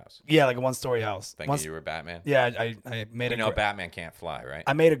one-story house. Yeah, like a one-story house. Thinking you were Batman? Yeah, I made You know Batman can't fly, right?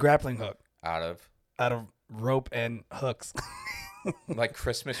 I made a grappling hook Out of rope and hooks. like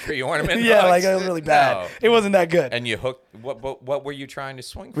Christmas tree ornament. Yeah, hooks? like it was really bad. No. It wasn't that good. And you hooked. What were you trying to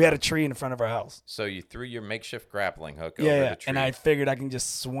swing? We had a tree in front of our house. So you threw your makeshift grappling hook over Yeah, the tree. and I figured I can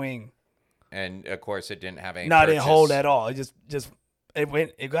just swing. And of course, it didn't have any. No, it didn't purchase. hold at all. It just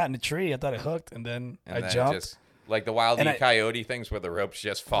it got in the tree. I thought it hooked, and then And I then jumped. just, like the Wile E. Coyote things where the ropes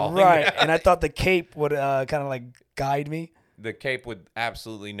just falling. Right, down. and I thought the cape would kind of like guide me. The cape with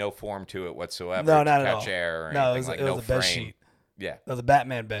absolutely no form to it whatsoever. No, to not at catch all. air or No, anything. it was no a bed frame. sheet. Yeah. That was a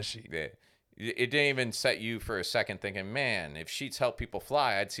Batman bed sheet. Yeah. It didn't even set you for a second thinking, man, if sheets help people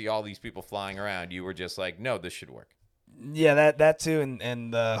fly, I'd see all these people flying around. You were just like, no, this should work. Yeah, that too,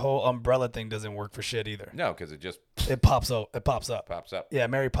 and the whole umbrella thing doesn't work for shit either. No, because it just It pops up. pops up. Yeah,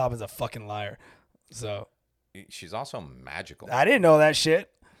 Mary Poppins is a fucking liar. So She's also magical. I didn't know that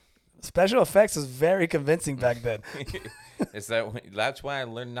shit. Special effects was very convincing back then. That's why I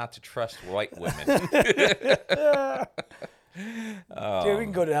learned not to trust white women. Dude, we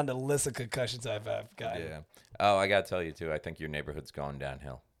can go down the list of concussions I've had, guy. Yeah. Oh, I gotta tell you too. I think your neighborhood's gone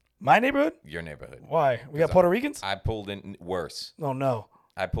downhill. My neighborhood? Your neighborhood. Why? We got Puerto Ricans? I pulled in worse. Oh no.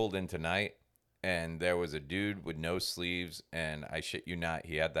 I pulled in tonight, and there was a dude with no sleeves, and I shit you not,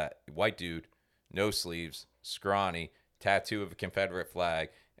 he had that white dude, no sleeves, scrawny, tattoo of a Confederate flag,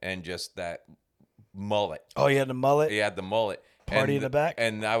 and just that mullet. Oh, you had the mullet? He had the mullet. Party in the back?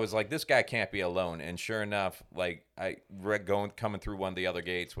 And I was like, this guy can't be alone. And sure enough, like coming through one of the other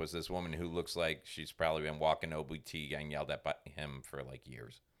gates was this woman who looks like she's probably been walking OBT getting yelled at by him for like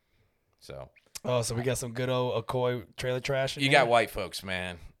years. So. Oh, so we got some good old Akoi trailer trash in You here? got white folks,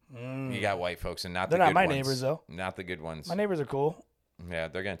 man. You got white folks, and not They're the not good my ones. neighbors, though. Not the good ones. My neighbors are cool. Yeah,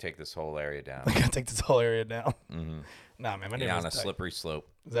 they're gonna take this whole area down. They're going to take this whole area down. Nah, man, my neighbors On a are tight. slippery slope.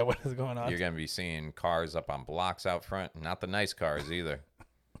 Is that what is going on? You're gonna be seeing cars up on blocks out front. Not the nice cars either.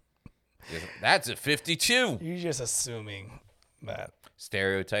 That's a 52. You're just assuming that.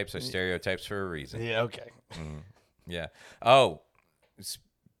 Stereotypes are stereotypes for a reason. Yeah, okay. Yeah. Oh,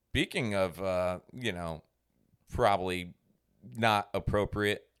 speaking of, probably not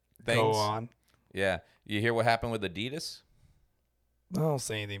appropriate things. Go on. Yeah. You hear what happened with Adidas? I don't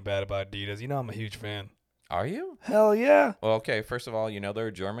say anything bad about Adidas. You know I'm a huge fan. Are you? Hell yeah. Well, okay. First of all, they're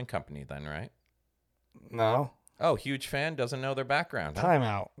a German company then, right? No. Oh, huge fan, doesn't know their background. Huh? Time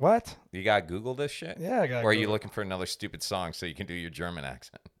out. What? You got to Google this shit? Yeah, I got. Or are you looking for another stupid song so you can do your German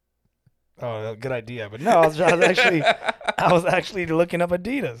accent? Oh, good idea. But no, I was actually looking up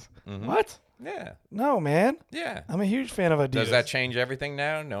Adidas. What? Yeah. No, man. Yeah. I'm a huge fan of Adidas. Does that change everything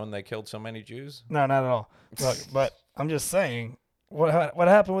now, knowing they killed so many Jews? No, not at all. Look, but I'm just saying, what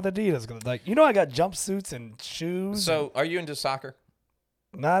happened with Adidas? 'Cause, like, I got jumpsuits and shoes. So, are you into soccer?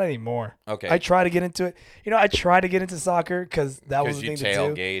 Not anymore. Okay. I try to get into it. I try to get into soccer because that was the you thing to do.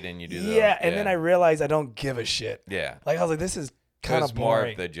 tailgate and you do the Yeah, and then I realized I don't give a shit. Yeah. Like, I was like, this is kind It was of more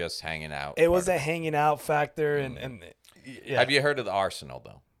boring. of the just hanging out. It was part a of hanging out factor, and yeah. Have you heard of the Arsenal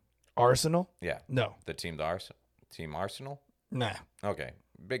though? Arsenal? Yeah. No. The team Team Arsenal? Nah. Okay.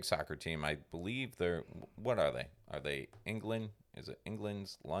 Big soccer team. I believe what are they? Are they England? Is it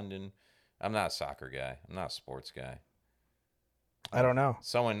England's London? I'm not a soccer guy. I'm not a sports guy. I don't know.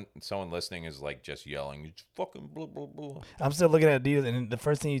 Someone listening is like just yelling, it's fucking blah blah blah. I'm still looking at Adidas, and the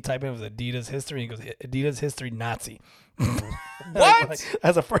first thing you type in was Adidas history, and it goes Adidas history Nazi. What?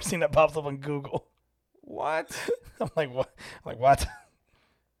 That's the first thing that pops up on Google. What? I'm like, what? What?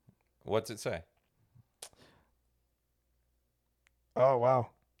 What's it say? Oh wow.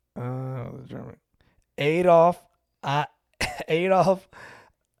 German. Adolf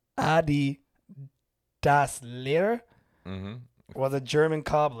Adi Dassler Mm-hmm. was a German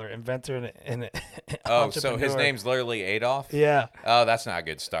cobbler, inventor, and Oh, so his entrepreneur. name's literally Adolf? Yeah. Oh, that's not a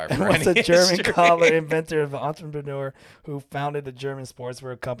good start for Was any a German history. cobbler, inventor, of entrepreneur who founded the German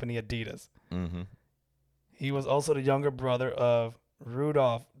sportswear company Adidas. Mm-hmm. He was also the younger brother of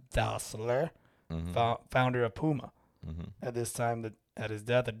Rudolf Dassler, founder of Puma. Mm-hmm. At this time, at his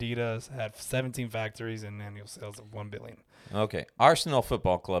death, Adidas had 17 factories and annual sales of $1 billion. Okay. Arsenal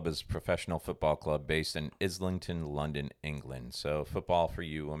Football Club is a professional football club based in Islington, London, England. So football for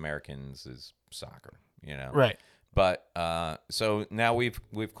you Americans is soccer. you know. Right. But so now we've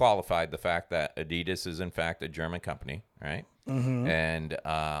qualified the fact that Adidas is in fact a German company, right? Mm-hmm. And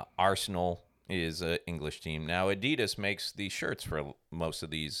Arsenal is an English team. Now Adidas makes these shirts for most of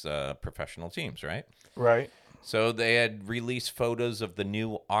these professional teams, right? Right. So they had released photos of the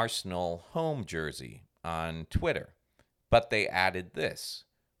new Arsenal home jersey on Twitter, but they added this,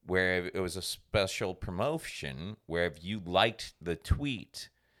 where it was a special promotion where if you liked the tweet,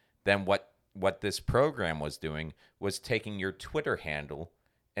 then what this program was doing was taking your Twitter handle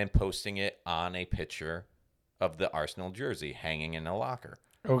and posting it on a picture of the Arsenal jersey hanging in a locker.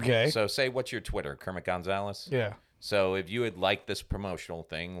 Okay. So say, what's your Twitter? Kermit Gonzalez? Yeah. So if you had liked this promotional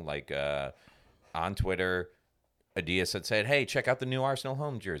thing, like on Twitter, Adidas had said, hey, check out the new Arsenal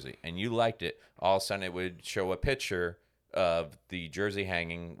home jersey, and you liked it, all of a sudden it would show a picture of the jersey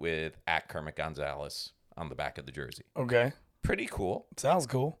hanging with @Kermit Gonzalez on the back of the jersey. Okay. Pretty cool. Sounds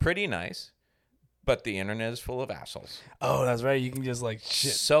cool. Pretty nice. But the internet is full of assholes. Oh, that's right. You can just like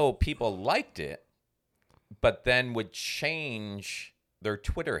shit. So people liked it, but then would change their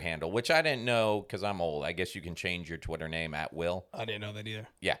Twitter handle, which I didn't know because I'm old. I guess you can change your Twitter name at will. I didn't know that either.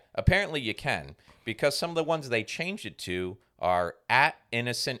 Yeah, apparently you can, because some of the ones they changed it to are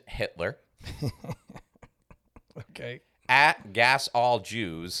 @InnocentHitler, Okay.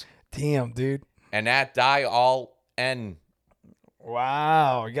 @GasAllJews, Damn, dude. and @DieAllN.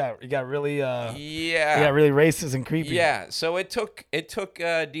 Wow. You got really Yeah. you got really racist and creepy. Yeah, so it took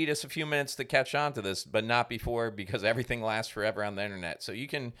Adidas a few minutes to catch on to this, but not before, because everything lasts forever on the internet. So you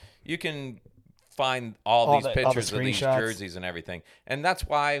can find all these pictures of these jerseys and everything. And that's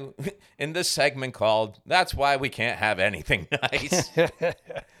why in this segment called "That's Why We Can't Have Anything Nice."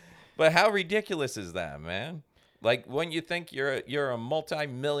 But how ridiculous is that, man? Like, when you think you're a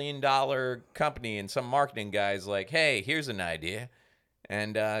multi-million-dollar company and some marketing guy's like, hey, here's an idea.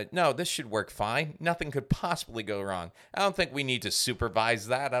 And no, this should work fine. Nothing could possibly go wrong. I don't think we need to supervise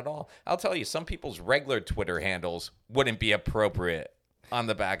that at all. I'll tell you, some people's regular Twitter handles wouldn't be appropriate on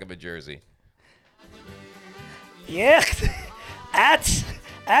the back of a jersey. Yeah. at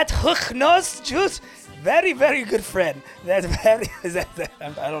Hooknose Juice. Very, very good friend. That's very.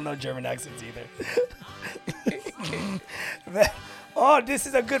 I don't know German accents either. This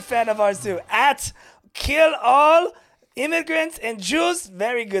is a good fan of ours too. @KillAllImmigrants and Jews.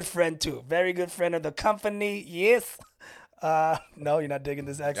 Very good friend too. Very good friend of the company. Yes. No, you're not digging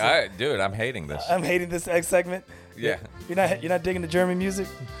this accent. Dude, I'm hating this. I'm hating this segment. Yeah. You're not digging the German music.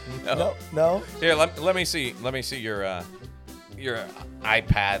 No. Here, let me see your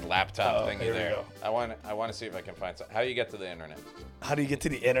iPad laptop thingy here we there. go. I want to see if I can find something. How do you get to the internet? How do you get to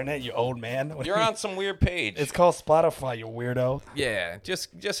the internet, you old man? You're on some weird page. It's called Spotify, you weirdo. Yeah,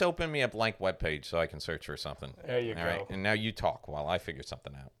 just open me a blank web page so I can search for something. There you All go. right, and now you talk while I figure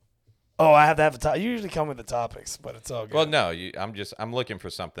something out. Oh, I have to have a topic. You usually come with the topics, but it's all good. Well, no, I'm looking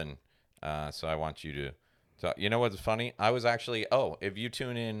for something, so I want you to talk. You know what's funny? I was actually, if you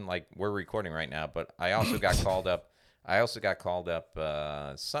tune in, like, we're recording right now, but I also got called up.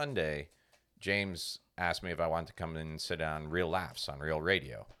 Sunday. James asked me if I wanted to come and sit on Real Laughs on Real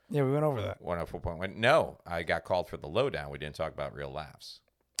Radio. Yeah, we went over that. 104.1. No, I got called for the lowdown. We didn't talk about Real Laughs.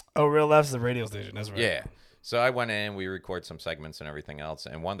 Oh, Real Laughs is the radio station. That's right. Yeah. So I went in, we record some segments and everything else.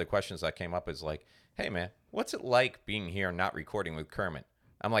 And one of the questions that came up is like, hey, man, what's it like being here and not recording with Kermit?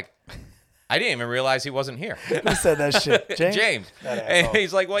 I'm like, I didn't even realize he wasn't here. Who said that shit? James? And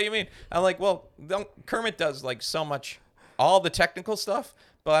he's like, what do you mean? I'm like, well, Kermit does like so much, all the technical stuff.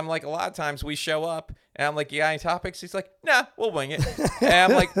 But I'm like, a lot of times we show up and I'm like, you got any topics? He's like, nah, we'll wing it. And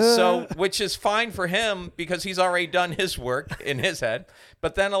I'm like, so, which is fine for him because he's already done his work in his head.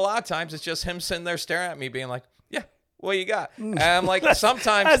 But then a lot of times it's just him sitting there staring at me being like, yeah, what you got? And I'm like,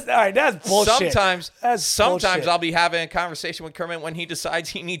 sometimes. That's bullshit. Sometimes I'll be having a conversation with Kermit when he decides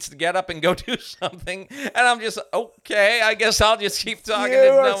he needs to get up and go do something. And I'm just, okay, I guess I'll just keep talking to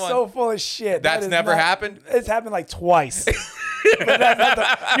no one. You are so full of shit. That's never happened? It's happened like twice.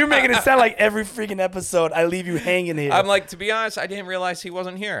 But you're making it sound like every freaking episode I leave you hanging here. I'm like, to be honest, I didn't realize he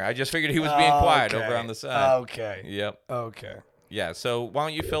wasn't here. I just figured he was being quiet over on the side. Okay. Yep. Okay. Yeah, so why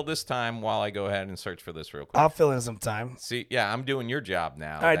don't you fill this time while I go ahead and search for this real quick? I'll fill in some time. See, yeah, I'm doing your job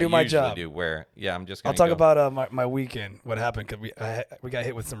now. All right, do my job. I'm just gonna I'll talk about my weekend, what happened, because we got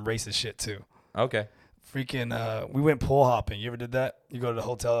hit with some racist shit, too. Okay. Freaking, we went pool hopping. You ever did that? You go to the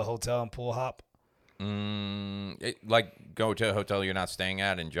hotel and pool hop? Like go to a hotel you're not staying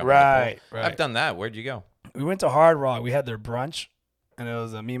at and jump in Right. I've done that. Where'd you go? We went to Hard Rock. We had their brunch, and it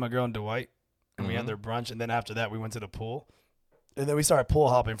was me, my girl, and Dwight. And we had their brunch, and then after that, we went to the pool. And then we started pool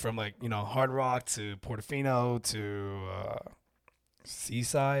hopping from, like, Hard Rock to Portofino to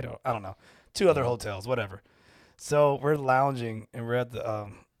Seaside, or I don't know. 2 other hotels, whatever. So we're lounging and we're at the,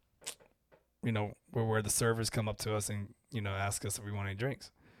 where the servers come up to us and, ask us if we want any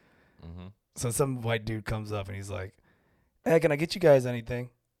drinks. Mm-hmm. So some white dude comes up and he's like, hey, can I get you guys anything?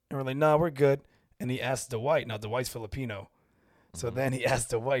 And we're like, no, we're good. And he asks Dwight. Now, Dwight's Filipino. So then he asks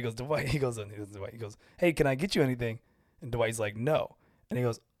Dwight. He goes, hey, can I get you anything? And Dwight's like, no. And he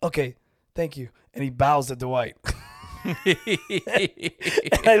goes, okay, thank you. And he bows to Dwight. And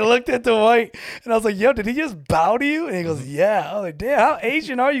I looked at Dwight and I was like, yo, did he just bow to you? And he goes, yeah. I was like, damn, how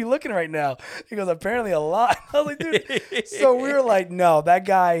Asian are you looking right now? He goes, apparently a lot. I was like, dude. So we were like, no, that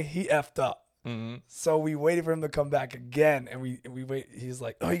guy, he effed up. Mm-hmm. So we waited for him to come back again, and we wait. He's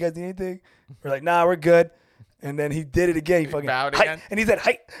like, oh, you guys need anything? We're like, nah, we're good. And then he did it again. He fucking bowed hi, again? and he said,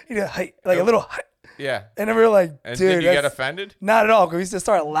 hi. He did hi, like a little hi. Yeah. And then we were like, And dude. did you get offended? Not at all. Because we just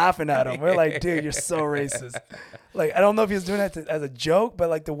started laughing at him. We're like, dude, you're so racist. Like, I don't know if he was doing that as a joke, but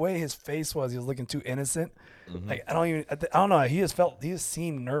like the way his face was, he was looking too innocent. Mm-hmm. Like, I don't know. He just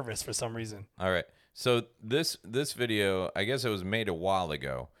seemed nervous for some reason. All right. So this video, I guess it was made a while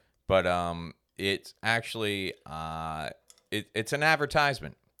ago, but it's actually it's an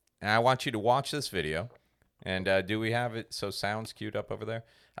advertisement, and I want you to watch this video. And do we have it? So sounds queued up over there.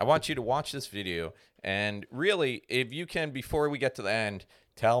 I want you to watch this video, and really, if you can, before we get to the end,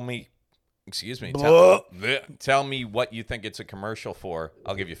 tell me. Excuse me. Tell me what you think it's a commercial for.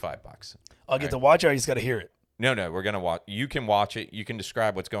 I'll give you $5. I'll get to watch it, or I just got to hear it. No, we're gonna watch. You can watch it. You can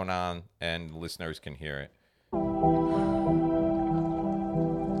describe what's going on, and listeners can hear it.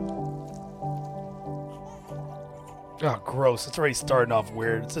 Oh, gross. It's already starting off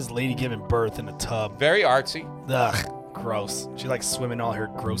weird. It's this lady giving birth in a tub. Very artsy. Ugh, gross. She like swimming all her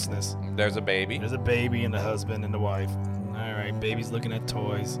grossness. There's a baby. There's a baby and the husband and the wife. All right, baby's looking at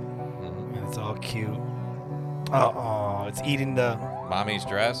toys. Mm-hmm. And it's all cute. Oh, it's eating the... Mommy's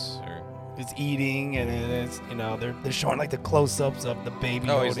dress. It's eating, and it's, they're showing like the close-ups of the baby.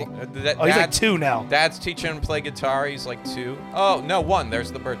 Oh, he's he's like 2 now. Dad's teaching him to play guitar. He's like 2. Oh no, 1.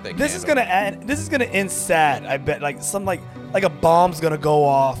 There's the birthday. This is gonna end sad. I bet like like a bomb's gonna go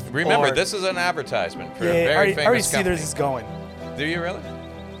off. Remember, this is an advertisement for a very I famous already see company. this is going. Do you really?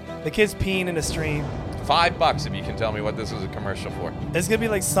 The kid's peeing in the stream. $5 if you can tell me what this is a commercial for. It's gonna be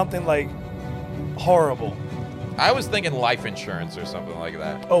like something like horrible. I was thinking life insurance or something like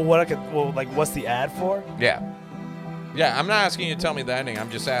that. Oh, what's the ad for? Yeah. Yeah, I'm not asking you to tell me the ending.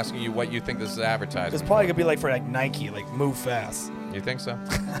 I'm just asking you what you think this is advertising. It's probably gonna be like for like Nike, like move fast. You think so?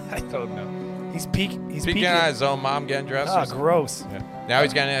 I don't know. He's peeking at his own mom getting dressed. Ah, gross. Yeah. Now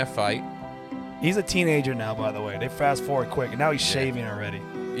he's getting in a fight. He's a teenager now, by the way. They fast forward quick, and now he's shaving already.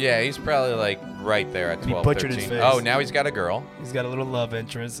 Yeah, he's probably like right there at 12, He butchered 13. his face. Oh, now he's got a girl. He's got a little love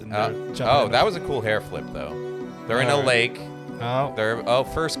interest. And that was a cool hair flip, though. They're in a lake. Oh.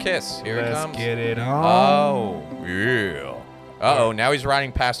 First kiss. Here it comes. Let's get it on. Oh, yeah. Uh-oh, now he's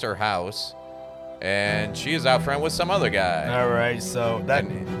riding past her house, and she is out front with some other guy. All right, so that...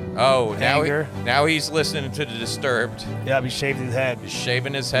 now he's listening to the Disturbed. Yeah, he shaved his head. He's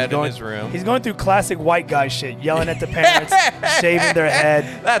shaving his head in his room. He's going through classic white guy shit, yelling at the parents, shaving their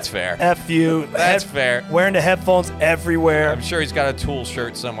head. That's fair. F you. That's fair. Wearing the headphones everywhere. I'm sure he's got a Tool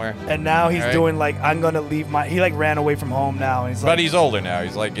shirt somewhere. And now he's doing like, I'm going to leave my... He like ran away from home now. And but he's older now.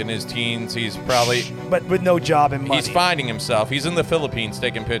 He's like in his teens. He's probably... But with no job and money. He's finding himself. He's in the Philippines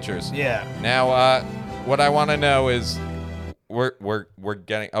taking pictures. Yeah. Now, what I want to know is... We're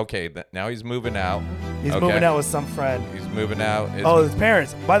getting now he's moving out. He's moving out with some friend. He's moving out. His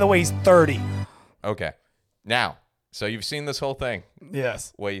parents. By the way, he's 30. Okay. Now, so you've seen this whole thing.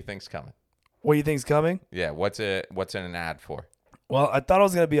 Yes. What do you think's coming? What do you think's coming? Yeah. What's in an ad for? Well, I thought it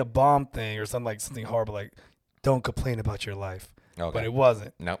was gonna be a bomb thing or something horrible like, don't complain about your life. Okay. But it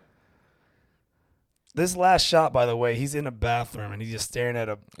wasn't. Nope. This last shot, by the way, he's in a bathroom and he's just staring at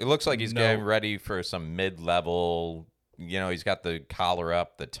a. It looks like he's getting ready for some mid-level. He's got the collar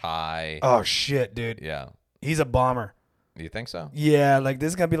up, the tie. Oh shit, dude. Yeah. He's a bomber. Do you think so? Yeah, like this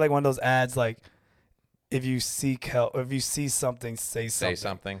is gonna be like one of those ads like, if you seek help, if you see something, say something. Say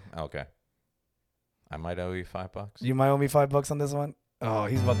something. Okay. I might owe you $5. You might owe me $5 on this one. Oh,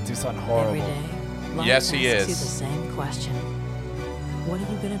 he's about to do something horrible. Every day, life Yes, he asks is. you the same question. What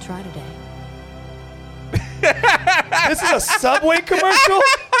are you gonna try today? This is a Subway commercial?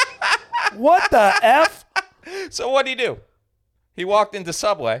 What the F? So what did he do? He walked into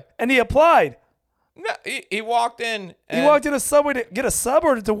Subway. And he applied. No, he walked in. He walked into Subway to get a sub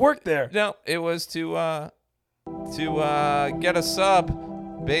or to work there? No, it was to get a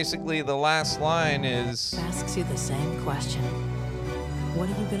sub. Basically, the last line is... Asks you the same question. What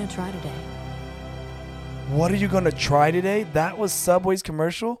are you gonna try today? What are you going to try today? That was Subway's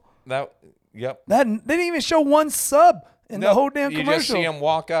commercial? That Yep. They didn't even show one sub in the whole damn You commercial. just see him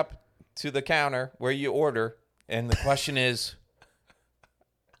walk up to the counter where you order, and the question is,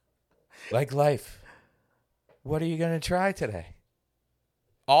 like life, what are you going to try today?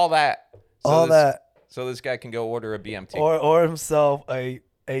 All that. So this guy can go order a BMT. Or himself a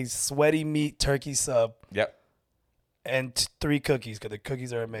sweaty meat turkey sub. Yep. And 3 cookies, because the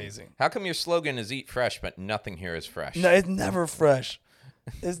cookies are amazing. How come your slogan is eat fresh, but nothing here is fresh? No, it's never fresh.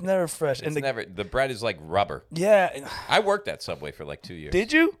 It's never fresh. It's never. The bread is like rubber. Yeah. I worked at Subway for like 2 years.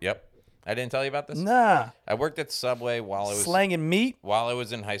 Did you? Yep. I didn't tell you about this? Nah. I worked at Subway while I was slanging meat. While I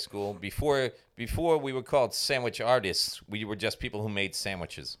was in high school. Before we were called sandwich artists, we were just people who made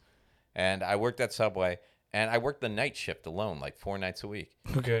sandwiches. And I worked at Subway, and I worked the night shift alone, like 4 nights a week.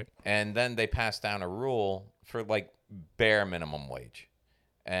 Okay. And then they passed down a rule for like bare minimum wage.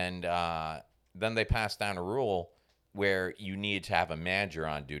 And then they passed down a rule where you needed to have a manager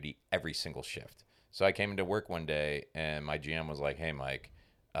on duty every single shift. So I came into work one day, and my GM was like, hey, Mike,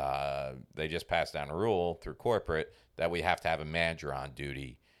 they just passed down a rule through corporate that we have to have a manager on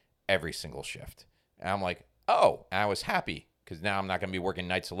duty every single shift. And I'm like, oh, and I was happy because now I'm not going to be working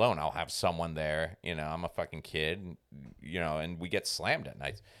nights alone. I'll have someone there. You know, I'm a fucking kid, you know, and we get slammed at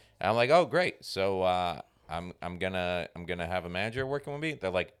nights. And I'm like, oh, great. So I'm gonna have a manager working with me. They're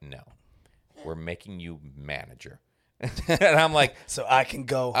like, no, we're making you manager. And I'm like, so I can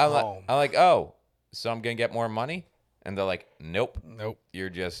go home. I'm like, oh, so I'm gonna get more money? And they're like, nope.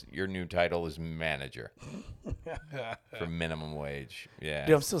 Your new title is manager for minimum wage. Yeah.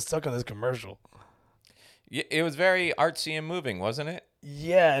 Dude, I'm still stuck on this commercial. It was very artsy and moving, wasn't it?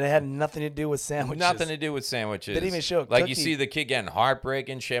 Yeah, and it had nothing to do with sandwiches. Nothing to do with sandwiches. They didn't even show a like cookie. You see the kid getting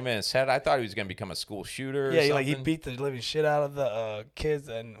heartbreaking shit in his head. I thought he was gonna become a school shooter. Or Yeah, something. he beat the living shit out of the kids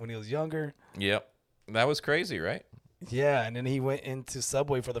and when he was younger. Yep, that was crazy, right? Yeah, and then he went into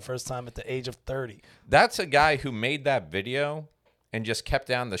Subway for the first time at the age of 30. That's a guy who made that video and just kept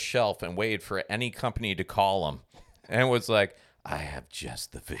down the shelf and waited for any company to call him and was like, I have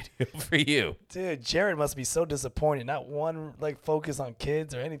just the video for you. Dude, Jared must be so disappointed. Not one focus on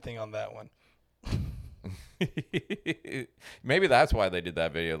kids or anything on that one. Maybe that's why they did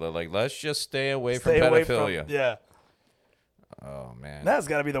that video. They're like, let's just stay away from pedophilia. Yeah. Oh, man. That's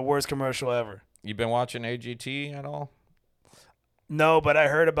got to be the worst commercial ever. You been watching AGT at all? No, but I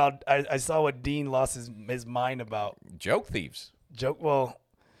heard about. I saw what Dean lost his mind about. Joke thieves. Well,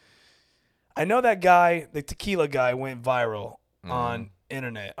 I know that guy, the tequila guy, went viral on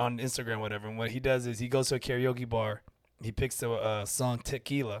internet, on Instagram, whatever. And what he does is he goes to a karaoke bar. He picks the song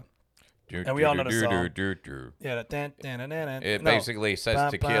Tequila. And we all know the song. Yeah, it basically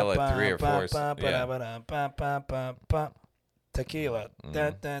says tequila 3 or 4. Tequila.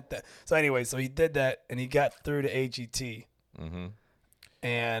 So anyway, so he did that, and he got through to AGT. Mm-hmm.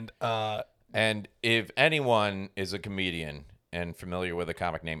 And if anyone is a comedian and familiar with a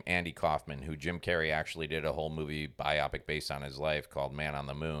comic named Andy Kaufman, who Jim Carrey actually did a whole movie biopic based on his life called Man on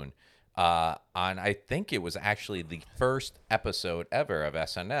the Moon, I think it was actually the first episode ever of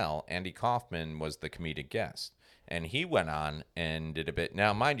SNL, Andy Kaufman was the comedic guest. And he went on and did a bit.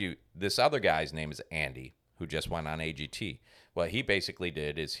 Now, mind you, this other guy's name is Andy, who just went on AGT. What he basically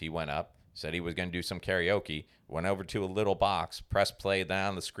did is he went up, said he was going to do some karaoke, went over to a little box, pressed play,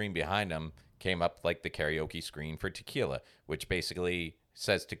 down the screen behind him, came up like the karaoke screen for Tequila, which basically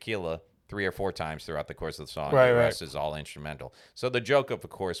says Tequila 3 or 4 times throughout the course of the song. The rest is all instrumental. So the joke, of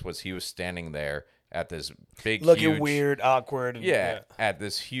course, was he was standing there at this big, looking huge, weird, awkward. And, at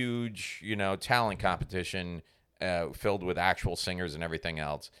this huge, talent competition filled with actual singers and everything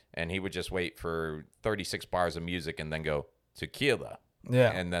else. And he would just wait for 36 bars of music and then go, Tequila.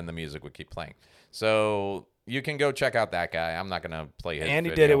 Yeah. And then the music would keep playing. So you can go check out that guy. I'm not going to play his Andy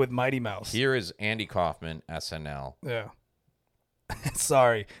video. did it with Mighty Mouse. Here is Andy Kaufman, SNL. Yeah.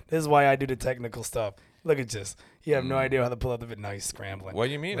 Sorry. This is why I do the technical stuff. Look at this. You have no idea how to pull up the video. Now he's scrambling. What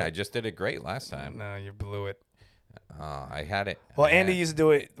do you mean? I just did it great last time. No, you blew it. I had it. Well, Andy used to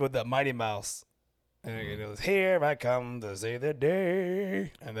do it with the Mighty Mouse. And it was, here I come to save the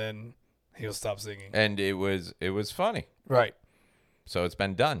day. And then he'll stop singing. And it was funny. Right. So it's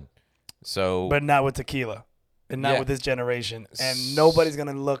been done. So, but not with Tequila. And not with this generation. And nobody's going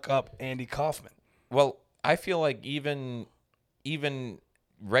to look up Andy Kaufman. Well, I feel like even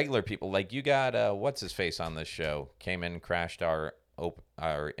regular people, like you got, what's his face on this show, came in and crashed our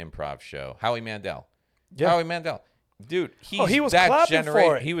improv show. Howie Mandel. Yeah. Howie Mandel. Dude, he was that clapping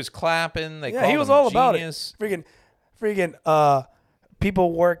for it. He was clapping. He was all about it. Freaking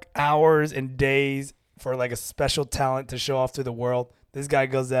people work hours and days for like a special talent to show off to the world. This guy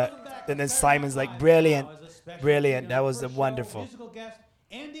goes that, and then Simon's like, brilliant. That was wonderful.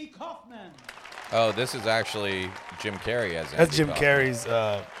 Andy Kaufman. Oh, this is actually Jim Carrey as Andy That's Jim Kaufman. Carrey's.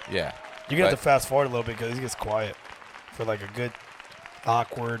 Yeah. You're gonna have to fast forward a little bit because he gets quiet for like a good,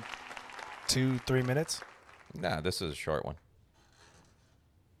 awkward 2-3 minutes. Nah, this is a short one.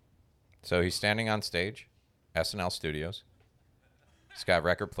 So he's standing on stage, SNL Studios. He's got a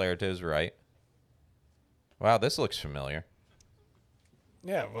record player to his right. Wow, this looks familiar.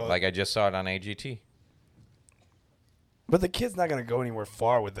 Yeah, well, Like I just saw it on AGT. but the kid's not gonna go anywhere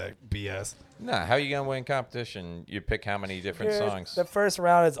far with that BS. Nah, how you gonna win competition? You pick how many different songs? The first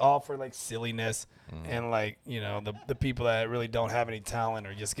round is all for like silliness and like the people that really don't have any talent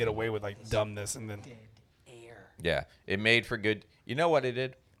or just get away with like dumbness and then. Yeah, it made for good. You know what it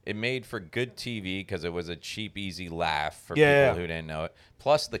did? It made for good TV because it was a cheap, easy laugh for people who didn't know it.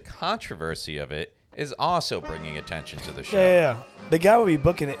 Plus, the controversy of it is also bringing attention to the show. Yeah. The guy would be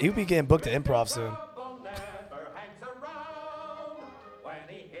booking it. He'd be getting booked to improv soon.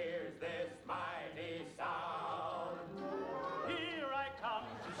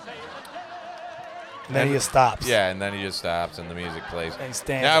 And then he just stops. Yeah, and then he just stops and the music plays. And he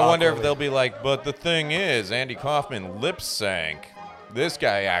stands Now I wonder if awkwardly. they'll be like, but the thing is, Andy Kaufman lip sync. This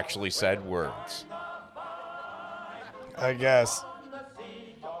guy actually said words. I guess.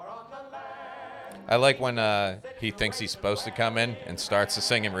 I like when he thinks he's supposed to come in and starts to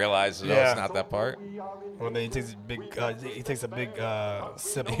sing and realizes, oh, it's not that part. Well, then he takes a big.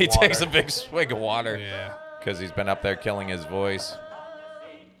 Sip of He water. takes a big swig of water. Yeah. Because he's been up there killing his voice.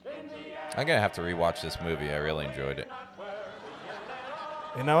 I'm going to have to rewatch this movie. I really enjoyed it.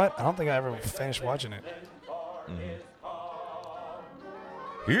 You know what? I don't think I ever finished watching it.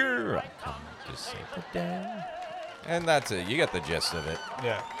 Here I come to save the day. And that's it. You get the gist of it.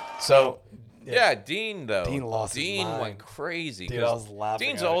 Yeah. So, yeah, Dean, though. Dean lost his Dean mind. went crazy. Dude, I was laughing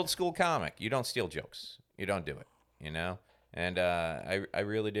Dean's at an it. old school comic. You don't steal jokes. You don't do it, you know? And I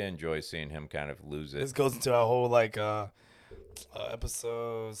really did enjoy seeing him kind of lose it. This goes into a whole like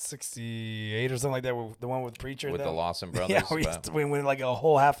episode 68 or something like that, the one with Preacher. With and the them. Lawson brothers. Yeah, we went like a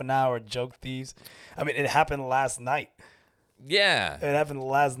whole half an hour joke thieves. I mean, it happened last night. Yeah. It happened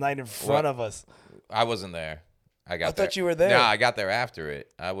last night in front of us. I wasn't there. I thought you were there. No, I got there after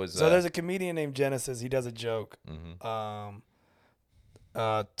it. I was. So there's a comedian named Genesis. He does a joke, talking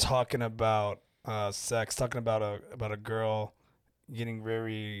about sex, talking about a girl getting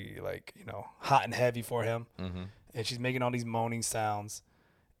very hot and heavy for him, and she's making all these moaning sounds,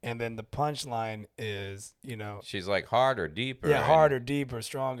 and then the punchline is she's like hard or deep. Or hard or deep or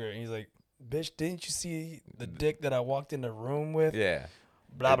stronger, and he's like, "Bitch, didn't you see the dick that I walked in the room with?" Yeah.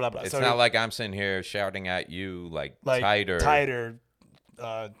 Blah blah blah. It's So not like I'm sitting here shouting at you like tighter.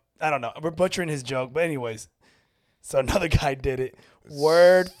 I don't know. We're butchering his joke, but anyways. So another guy did it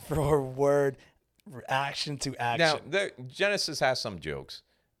word for word, action to action. Now, Genesis has some jokes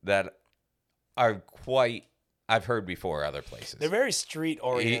that are quite I've heard before other places. They're very street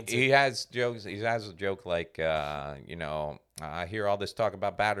oriented. He has jokes. He has a joke like, I hear all this talk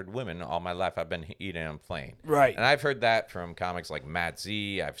about battered women all my life. I've been eating and playing. Right. And I've heard that from comics like Matt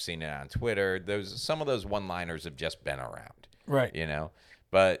Z. I've seen it on Twitter. Some of those one-liners have just been around. Right.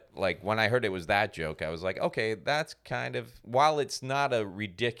 But like when I heard it was that joke, I was like, okay, that's kind of, while it's not a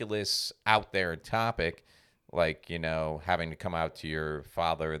ridiculous out there topic, like, having to come out to your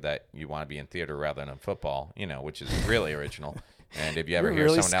father that you want to be in theater rather than football, which is really original. And if you ever You're hear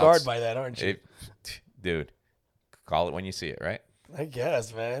really someone scarred else, by that, aren't you? Dude, call it when you see it, right? I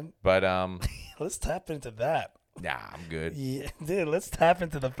guess, man. But let's tap into that. nah, I'm good. Yeah, dude, let's tap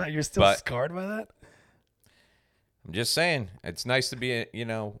into the fact you're still scarred by that. I'm just saying, it's nice to be,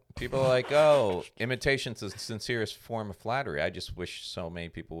 people are like, oh, imitation's the sincerest form of flattery. I just wish so many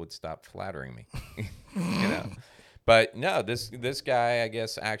people would stop flattering me, But no, this guy, I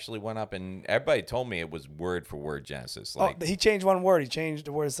guess, actually went up and everybody told me it was word for word Genesis. Like, He changed one word. He changed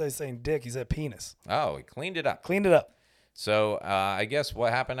the word saying dick. He said penis. oh, he cleaned it up. Cleaned it up. So I guess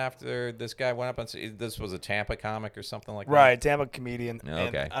what happened after this guy went up on this was a Tampa comic or something like that? Right, Tampa comedian.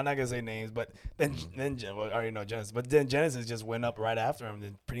 Okay. And I'm not gonna say names, but then I already know Genesis. But then Genesis just went up right after him,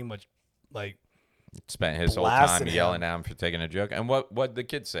 and pretty much like Spent his whole time blasted yelling him. at him for taking a joke. And what did the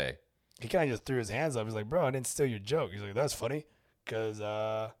kid say? he kind of just threw his hands up. He's like, "Bro, I didn't steal your joke." He's like, "That's funny, cause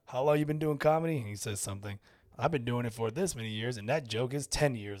how long you been doing comedy?" And he says something. I've been doing it for this many years, and that joke is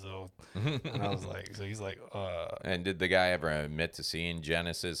 10 years old. And I was like, so he's like, And did the guy ever admit to seeing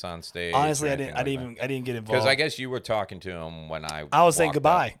Genesis on stage? honestly, or I didn't anything like get involved. Because I guess you were talking to him when I was saying walked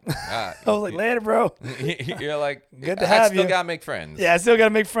goodbye. up. I was like, later, bro. You're like, Good to I have still you. gotta make friends. Yeah, I still gotta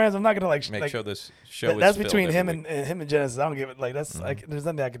make friends. I'm not gonna like Make like, sure this show is that's filled between him every and week. him and Genesis. I don't give it like that's like there's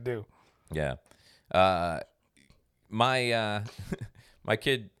nothing I could do. Yeah. My My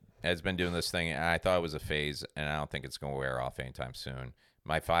kid has been doing this thing, and I thought it was a phase, and I don't think it's going to wear off anytime soon.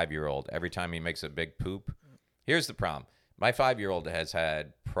 My 5-year-old, every time he makes a big poop, here's the problem. My 5-year-old has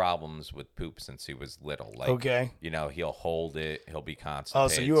had problems with poop since he was little. Like, Okay. You know, he'll hold it, he'll be constipated. Oh,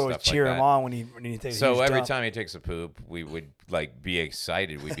 so you always cheer him on when he takes. So every time he takes a poop, we would like be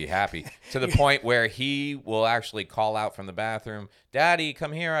excited. We'd be happy to the point where he will actually call out from the bathroom, "Daddy,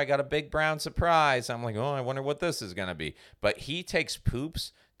 come here! I got a big brown surprise." I'm like, "Oh, I wonder what this is gonna be." But he takes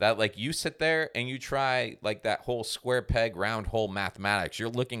poops that like you sit there and you try like that whole square peg round hole mathematics. You're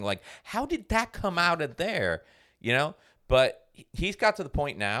looking like, how did that come out of there? You know. But he's got to the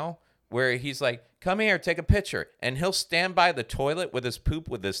point now where he's like, "Come here, take a picture." And he'll stand by the toilet with his poop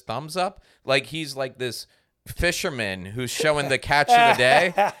with his thumbs up. Like he's like this fisherman who's showing the catch of the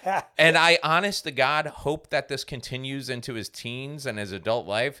day. And I, honest to God, hope that this continues into his teens and his adult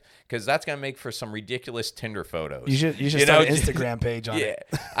life, because that's going to make for some ridiculous Tinder photos. You should start an Instagram page on it.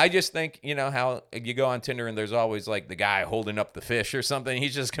 I just think, you know, how you go on Tinder and there's always like the guy holding up the fish or something.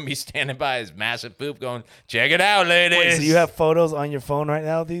 He's just going to be standing by his massive poop going, "Check it out, ladies." Wait, so you have photos on your phone right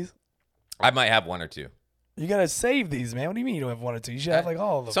now of these? I might have one or two. You got to save these, man. What do you mean you don't have one or two? You should have like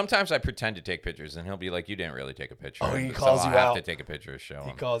all of them. Sometimes I pretend to take pictures and he'll be like, "You didn't really take a picture." Oh, he calls so you I have out. to take a picture to show him.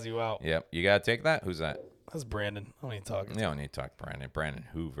 He calls you out. Yep. You got to take that? Who's that? That's Brandon. I don't need to talk. You don't need to talk to Brandon. Brandon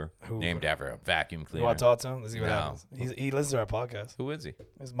Hoover. Named after a vacuum You cleaner. want to talk to him? Let's see what No. happens. He listens to our podcast. Who is he?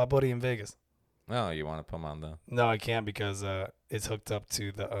 It's my buddy in Vegas. No, you want to put him on the No, I can't because it's hooked up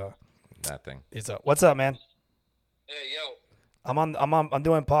to the. that thing. It's what's up, man? Hey, yo. I'm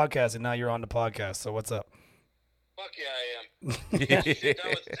doing podcast and now you're on the podcast. So what's up? Fuck yeah, I am. Did you get your shit done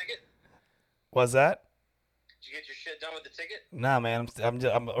with the ticket? What's that? Did you get your shit done with the ticket? Nah, man.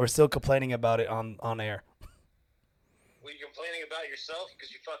 We're still complaining about it on air. Were you complaining about yourself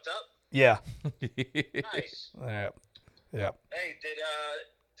because you fucked up? Yeah. Nice. Yeah. Yeah. Hey,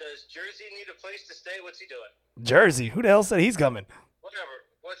 does Jersey need a place to stay? What's he doing? Jersey. Who the hell said he's coming? Whatever.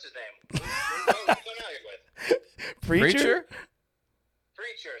 What's his name? Who you going out here with? Preacher?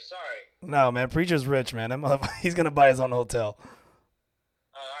 Preacher, sorry. No, man. Preacher's rich, man. That he's gonna buy his own hotel.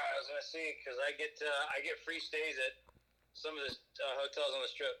 I was gonna see because I get free stays at some of the hotels on the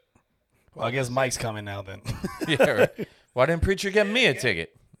strip. Well, I guess Mike's coming now then. Yeah. Right. Why didn't Preacher get me a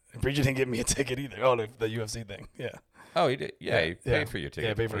ticket? Preacher didn't get me a ticket either. Oh, the UFC thing. Yeah. Oh, he did. Yeah, he paid for your ticket.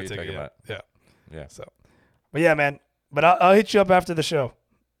 Yeah, paid for What the are you ticket. talking Yeah. about? Yeah. Yeah. So, but yeah, man. But I'll hit you up after the show.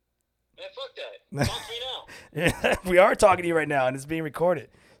 Man, fuck that. Talk to me now. Yeah, we are talking to you right now, and it's being recorded.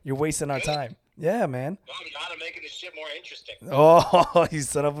 You're wasting our time. Yeah, man. No, I'm not. I'm making this shit more interesting. Oh, you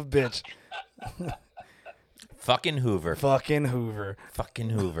son of a bitch. Fucking Hoover. Fucking Hoover. Fucking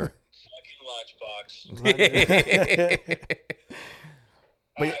Hoover. Fucking lunchbox.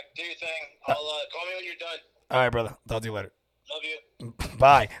 But All right, do your thing. I'll call me when you're done. all right, brother. Talk to you later. Love you.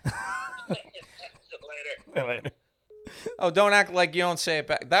 Bye. Later. Later. Oh, don't act like you don't say it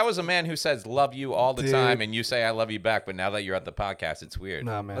back. That was a man who says "love you" all the time, and you say "I love you" back. But now that you're at the podcast, it's weird.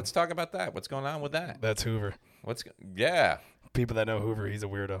 Nah, man. Let's talk about that. What's going on with that? That's Hoover. Yeah. People that know Hoover, he's a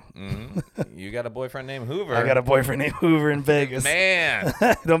weirdo. Mm-hmm. You got a boyfriend named Hoover. I got a boyfriend named Hoover in Vegas. Man.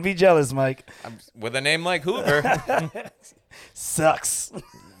 Don't be jealous, Mike. With a name like Hoover. Sucks.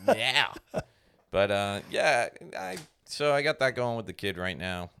 Yeah. But yeah, so I got that going with the kid right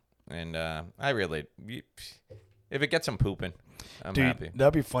now, and I really, if it gets him pooping, I'm Dude, happy.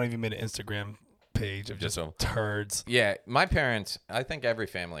 that'd be funny if you made an Instagram page of just Just turds. Yeah, my parents, I think every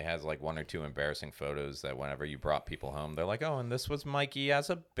family has like one or two embarrassing photos that whenever you brought people home, they're like, "Oh, and this was Mikey as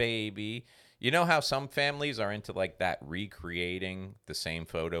a baby." You know how some families are into like that recreating the same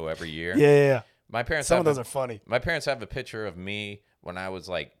photo every year? Yeah. My parents Some have of those are funny. My parents have a picture of me when I was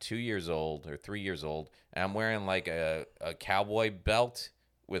like 2 years old or 3 years old, and I'm wearing like a cowboy belt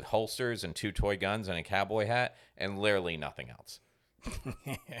with holsters and 2 toy guns and a cowboy hat and literally nothing else.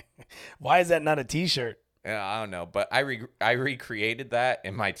 Why is that not a T-shirt? Yeah, I don't know, but I recreated that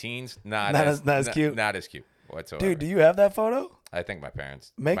in my teens. Not as cute. Not as cute whatsoever. Dude, do you have that photo? I think my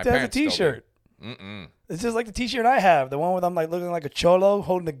parents Make my that as a parents still do. T-shirt. Mm-mm. It's just like the T-shirt I have, the one where I'm like looking like a cholo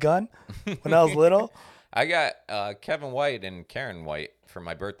holding a gun when I was little. I got Kevin White and Karen White for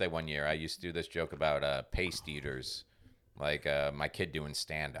my birthday one year. I used to do this joke about paste eaters, like my kid doing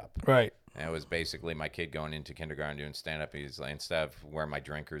stand-up. Right. And it was basically my kid going into kindergarten doing stand-up. He's like, instead of where my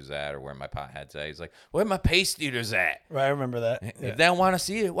drinkers at or where my potheads at, he's like, where my paste eaters at? Right, I remember that. If Yeah. they don't want to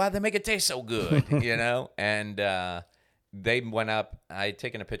see it, why they make it taste so good? You know? And they went up. I had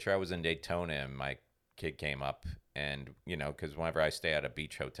taken a picture. I was in Daytona, and my kid came up. And, you know, because whenever I stay at a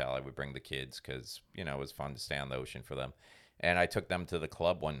beach hotel, I would bring the kids because, you know, it was fun to stay on the ocean for them. And I took them to the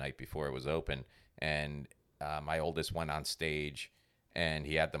club one night before it was open. And my oldest went on stage. and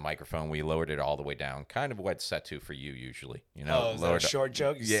he had the microphone. We lowered it all the way down, kind of what it's set to for you usually. You know, Oh, is that a short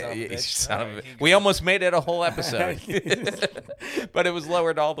joke? You Yeah, son of a you bitch. son All of a- right, we almost made it a whole episode, but it was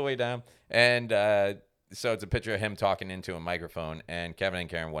lowered all the way down, and so it's a picture of him talking into a microphone. And Kevin and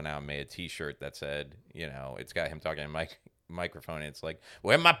Karen went out and made a T-shirt that said, you know, it's got him talking in a microphone. And it's like,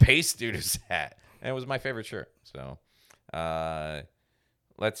 where my pace dudes at? And it was my favorite shirt. So,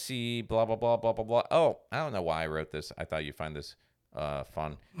 let's see, blah blah blah blah blah blah. Oh, I don't know why I wrote this. I thought you'd find this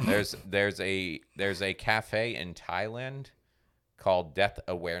fun. There's a cafe in Thailand called Death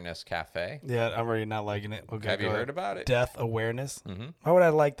Awareness Cafe. Yeah, I'm already not liking it. Okay, Have you go heard ahead. about it? Death awareness? Mm-hmm. Why would I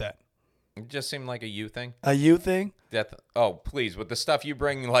like that? It just seemed like a you thing. A you thing? Death. Oh, please, with the stuff you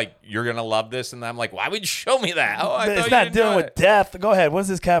bring, like you're gonna love this, and I'm like, why would you show me that? Oh, I thought It's you not didn't dealing know with it. death. Go ahead. What's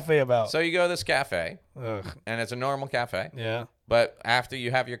this cafe about? So you go to this cafe, Ugh. and it's a normal cafe. Yeah. But after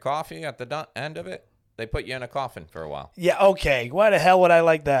you have your coffee, at the end of it, they put you in a coffin for a while. Yeah, okay. Why the hell would I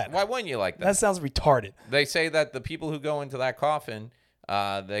like that? Why wouldn't you like that? That sounds retarded. They say that the people who go into that coffin,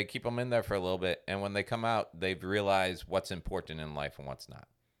 they keep them in there for a little bit, and when they come out, they've realized what's important in life and what's not.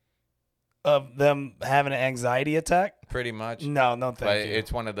 Of them having an anxiety attack? Pretty much. No, no, But thank you.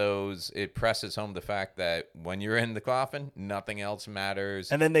 it's one of those, it presses home the fact that when you're in the coffin, nothing else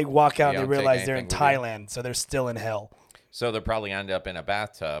matters. And then they walk out You and they don't take realize they're in anything with you. Thailand, so they're still in hell. So they'll probably end up in a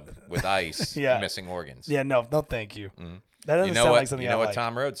bathtub with ice, Yeah. missing organs. Yeah, no, thank you. That doesn't You know sound what? like something You know I what like.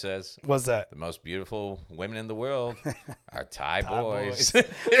 Tom Rhodes says? What's that? The most beautiful women in the world are Thai Thai boys.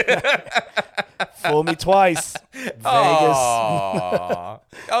 Fool me twice. Vegas. Oh,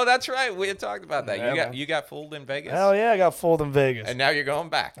 that's right. We had talked about that. Yeah, man. You got fooled in Vegas, Hell yeah, I got fooled in Vegas. and now you're going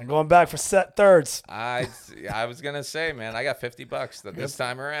back. I'm going back for set thirds. I was gonna say, man, I got $50 this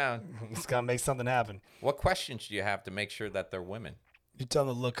time around. Just gotta make something happen. What questions do you have to make sure that they're women? You tell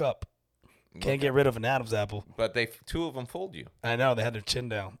them to look up. Can't get rid of an Adam's apple. But two of them fooled you. I know, they had their chin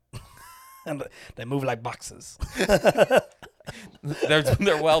down. And they move like boxes.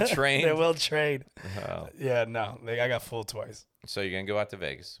 They're well trained. They're well trained. Oh. Yeah, no, I got fooled twice. So you're gonna go out to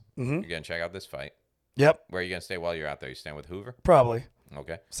Vegas. Mm-hmm. You're gonna check out this fight. Yep, Where are you gonna stay while you're out there? You staying with Hoover? probably.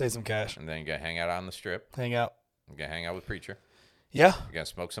 Okay. Save some cash. And then you're gonna hang out on the strip. Hang out. You're gonna hang out with Preacher. Yeah. You're gonna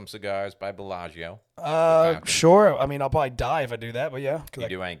smoke some cigars by Bellagio. Sure. I mean, I'll probably die if I do that, but yeah. 'Cause You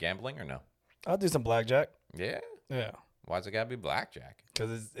do any gambling or no? I'll do some blackjack. Yeah. Yeah. Why's it gotta be blackjack?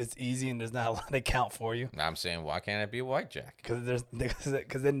 Because it's easy and there's not a lot they count for you. I'm saying, why can't it be whitejack?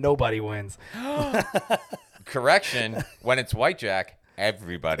 Because then nobody wins. Correction, when it's whitejack,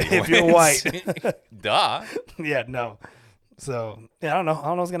 everybody If wins. you're white. Duh. Yeah, no. So, yeah, I don't know. I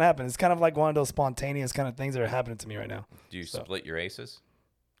don't know what's going to happen. It's kind of like one of those spontaneous kind of things that are happening to me right now. Do you So. split your aces?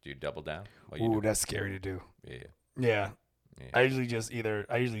 Do you double down? What do you Ooh, do? that's scary to do. Yeah. Yeah. Yeah. I usually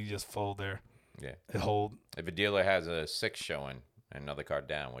just fold there Yeah. and hold. If a dealer has a 6 showing and another card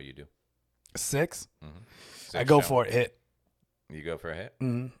down, what do you do? 6? Mm-hmm. I go for it. Hit. You go for a hit?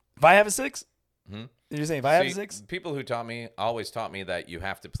 Mm-hmm. If I have a 6? Mhm. You're saying if I have a See, 6? People who always taught me that you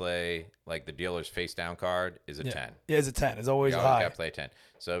have to play, like the dealer's face down card is a 10. Yeah, it's a 10. It's always You always high. got to play 10.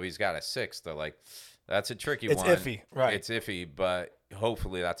 So if he's got a 6, they're like, that's a tricky It's one. iffy, right. It's iffy, but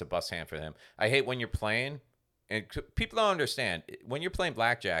hopefully that's a bust hand for him. I hate when you're playing, and people don't understand. When you're playing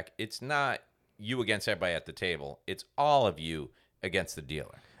blackjack, it's not you against everybody at the table. It's all of you against the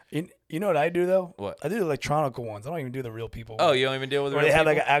dealer. You know what I do, though? What? I do the electronic ones. I don't even do the real people Oh, ones. you don't even deal with Where real they have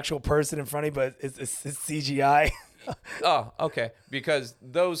people? like an actual person in front of you, but it's CGI. Oh, okay. Because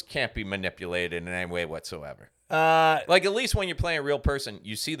those can't be manipulated in any way whatsoever. Uh, Like at least when you're playing a real person,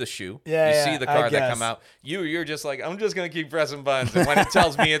 you see the shoe, Yeah, you yeah, see the I card that guess. come out. You're just like, I'm just gonna keep pressing buttons, and when it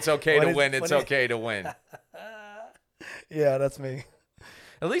tells me it's okay When to it's- win, it's when it- okay to win. yeah, that's me.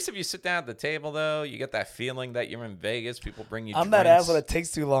 At least if you sit down at the table, though, you get that feeling that you're in Vegas. People bring you. I'm drinks. that asshole that takes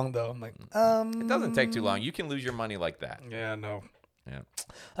too long, though. I'm like, It doesn't take too long. You can lose your money like that. Yeah, no. Yeah.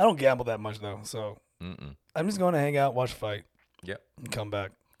 I don't gamble that much, though. So I'm just going to hang out, watch a fight, Yep. and come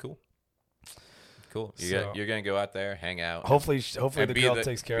back. Cool. So- You're gonna go out there, hang out. Hopefully and the be girl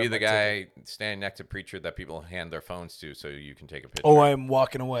takes care be of the my ticket. guy standing next to Preacher that people hand their phones to, so you can take a picture. Oh, I am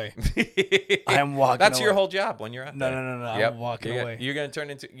walking away. I am walking That's your away. whole job when you're out No, there. no. Yep. I'm walking You're away. You're gonna turn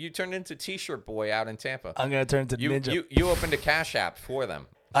into T-shirt boy out in Tampa. I'm going to turn into Ninja. You opened a Cash App for them.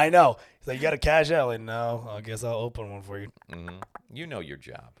 I know. He's like, you got a cash out? Like, no, I guess I'll open one for you. You know your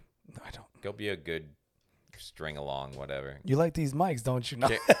job. No, I don't. Go be a good string along, whatever. You like these mics, don't you? No.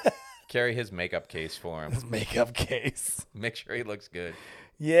 Carry his makeup case for him. His makeup case. Make sure he looks good.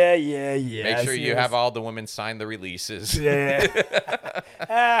 Yeah. Make I sure see you this. have all the women sign the releases. Yeah.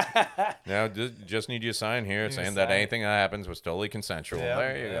 Now, just need you to sign here saying that sign. anything that happens was totally consensual. Yeah,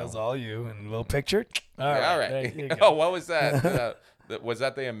 there you that was go. all you. And a little picture. All All right. right. There you go. Oh, what was that? Was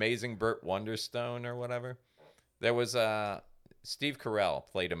that the Amazing Burt Wonderstone or whatever? There was Steve Carell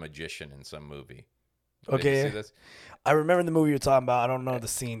played a magician in some movie. Did you see this? I remember the movie you're talking about. I don't know the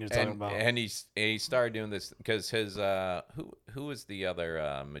scene you're talking about. And he started doing this because his who was the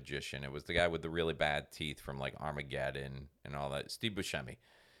other magician? It was the guy with the really bad teeth from like Armageddon and all that. Steve Buscemi.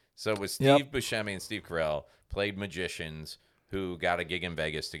 So it was Steve Buscemi and Steve Carell played magicians who got a gig in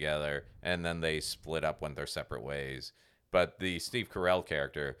Vegas together, and then they split up, went their separate ways. But the Steve Carell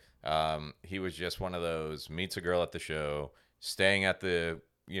character, he was just one of those meets a girl at the show, staying at the,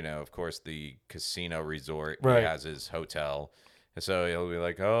 of course, the casino resort. Right. He has his hotel. And so he'll be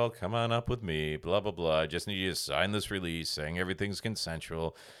like, oh, come on up with me, blah, blah, blah. I just need you to sign this release saying everything's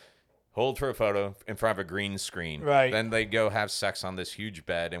consensual. Hold for a photo in front of a green screen. Right. Then they'd go have sex on this huge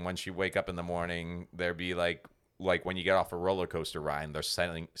bed. And when she wake up in the morning, there'd be like when you get off a roller coaster ride and they're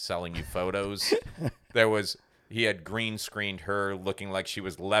selling you photos. He had green screened her looking like she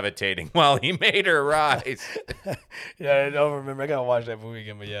was levitating while he made her rise. Yeah, I don't remember. I gotta watch that movie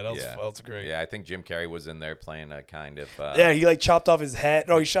again, but that was great. Yeah, I think Jim Carrey was in there playing a kind of. He like chopped off his head.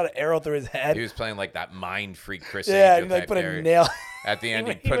 No, he shot an arrow through his head. He was playing like that mind freak Chris. Yeah, Angel and he like put Carrey. a nail. At the end,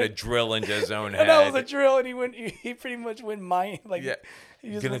 he put a drill into his own head. And that was a drill, and he pretty much went mind like. Yeah.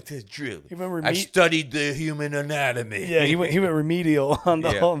 He just gonna drill. I studied the human anatomy. Yeah, he went remedial on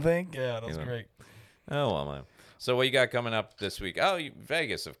the whole thing. Yeah, that was great. Oh well, man. So what you got coming up this week? Oh,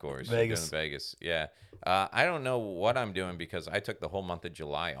 Vegas, of course. Vegas. You're doing Vegas. Yeah. I don't know what I'm doing because I took the whole month of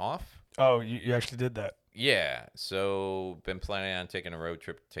July off. Oh, you actually did that. Yeah. So been planning on taking a road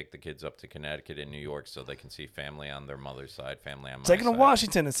trip to take the kids up to Connecticut and New York so they can see family on their mother's side, family on my side. Taking to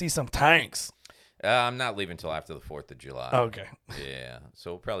Washington to see some tanks. I'm not leaving until after the 4th of July. Okay. Yeah.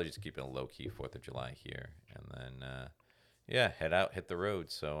 So we'll probably just keep it a low-key 4th of July here. And then, head out, hit the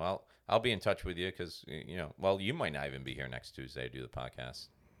road. So I'll be in touch with you because, you might not even be here next Tuesday to do the podcast.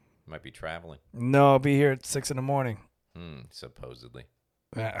 You might be traveling. No, I'll be here at 6 a.m. Supposedly.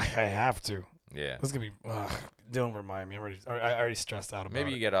 I have to. Yeah. This is going to be, don't remind me. I already stressed out about it.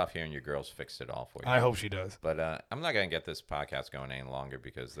 Maybe you get off here and your girls fix it all for you. I hope she does. But I'm not going to get this podcast going any longer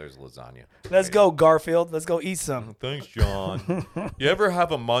because there's lasagna. Let's go, Garfield. Let's go eat some. Thanks, John. You ever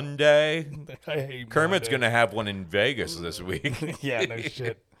have a Monday? I hate Kermit's going to have one in Vegas this week. Yeah, no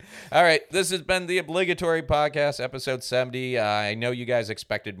shit. All right, this has been the Obligatory Podcast, episode 70. I know you guys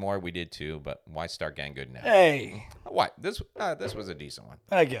expected more. We did too, but why start getting good now? Hey. What? This was a decent one.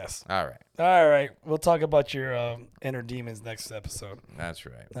 I guess. All right. All right. We'll talk about your inner demons next episode. That's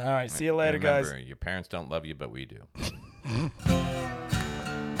right. All right. See you later, guys. Remember, your parents don't love you, but we do.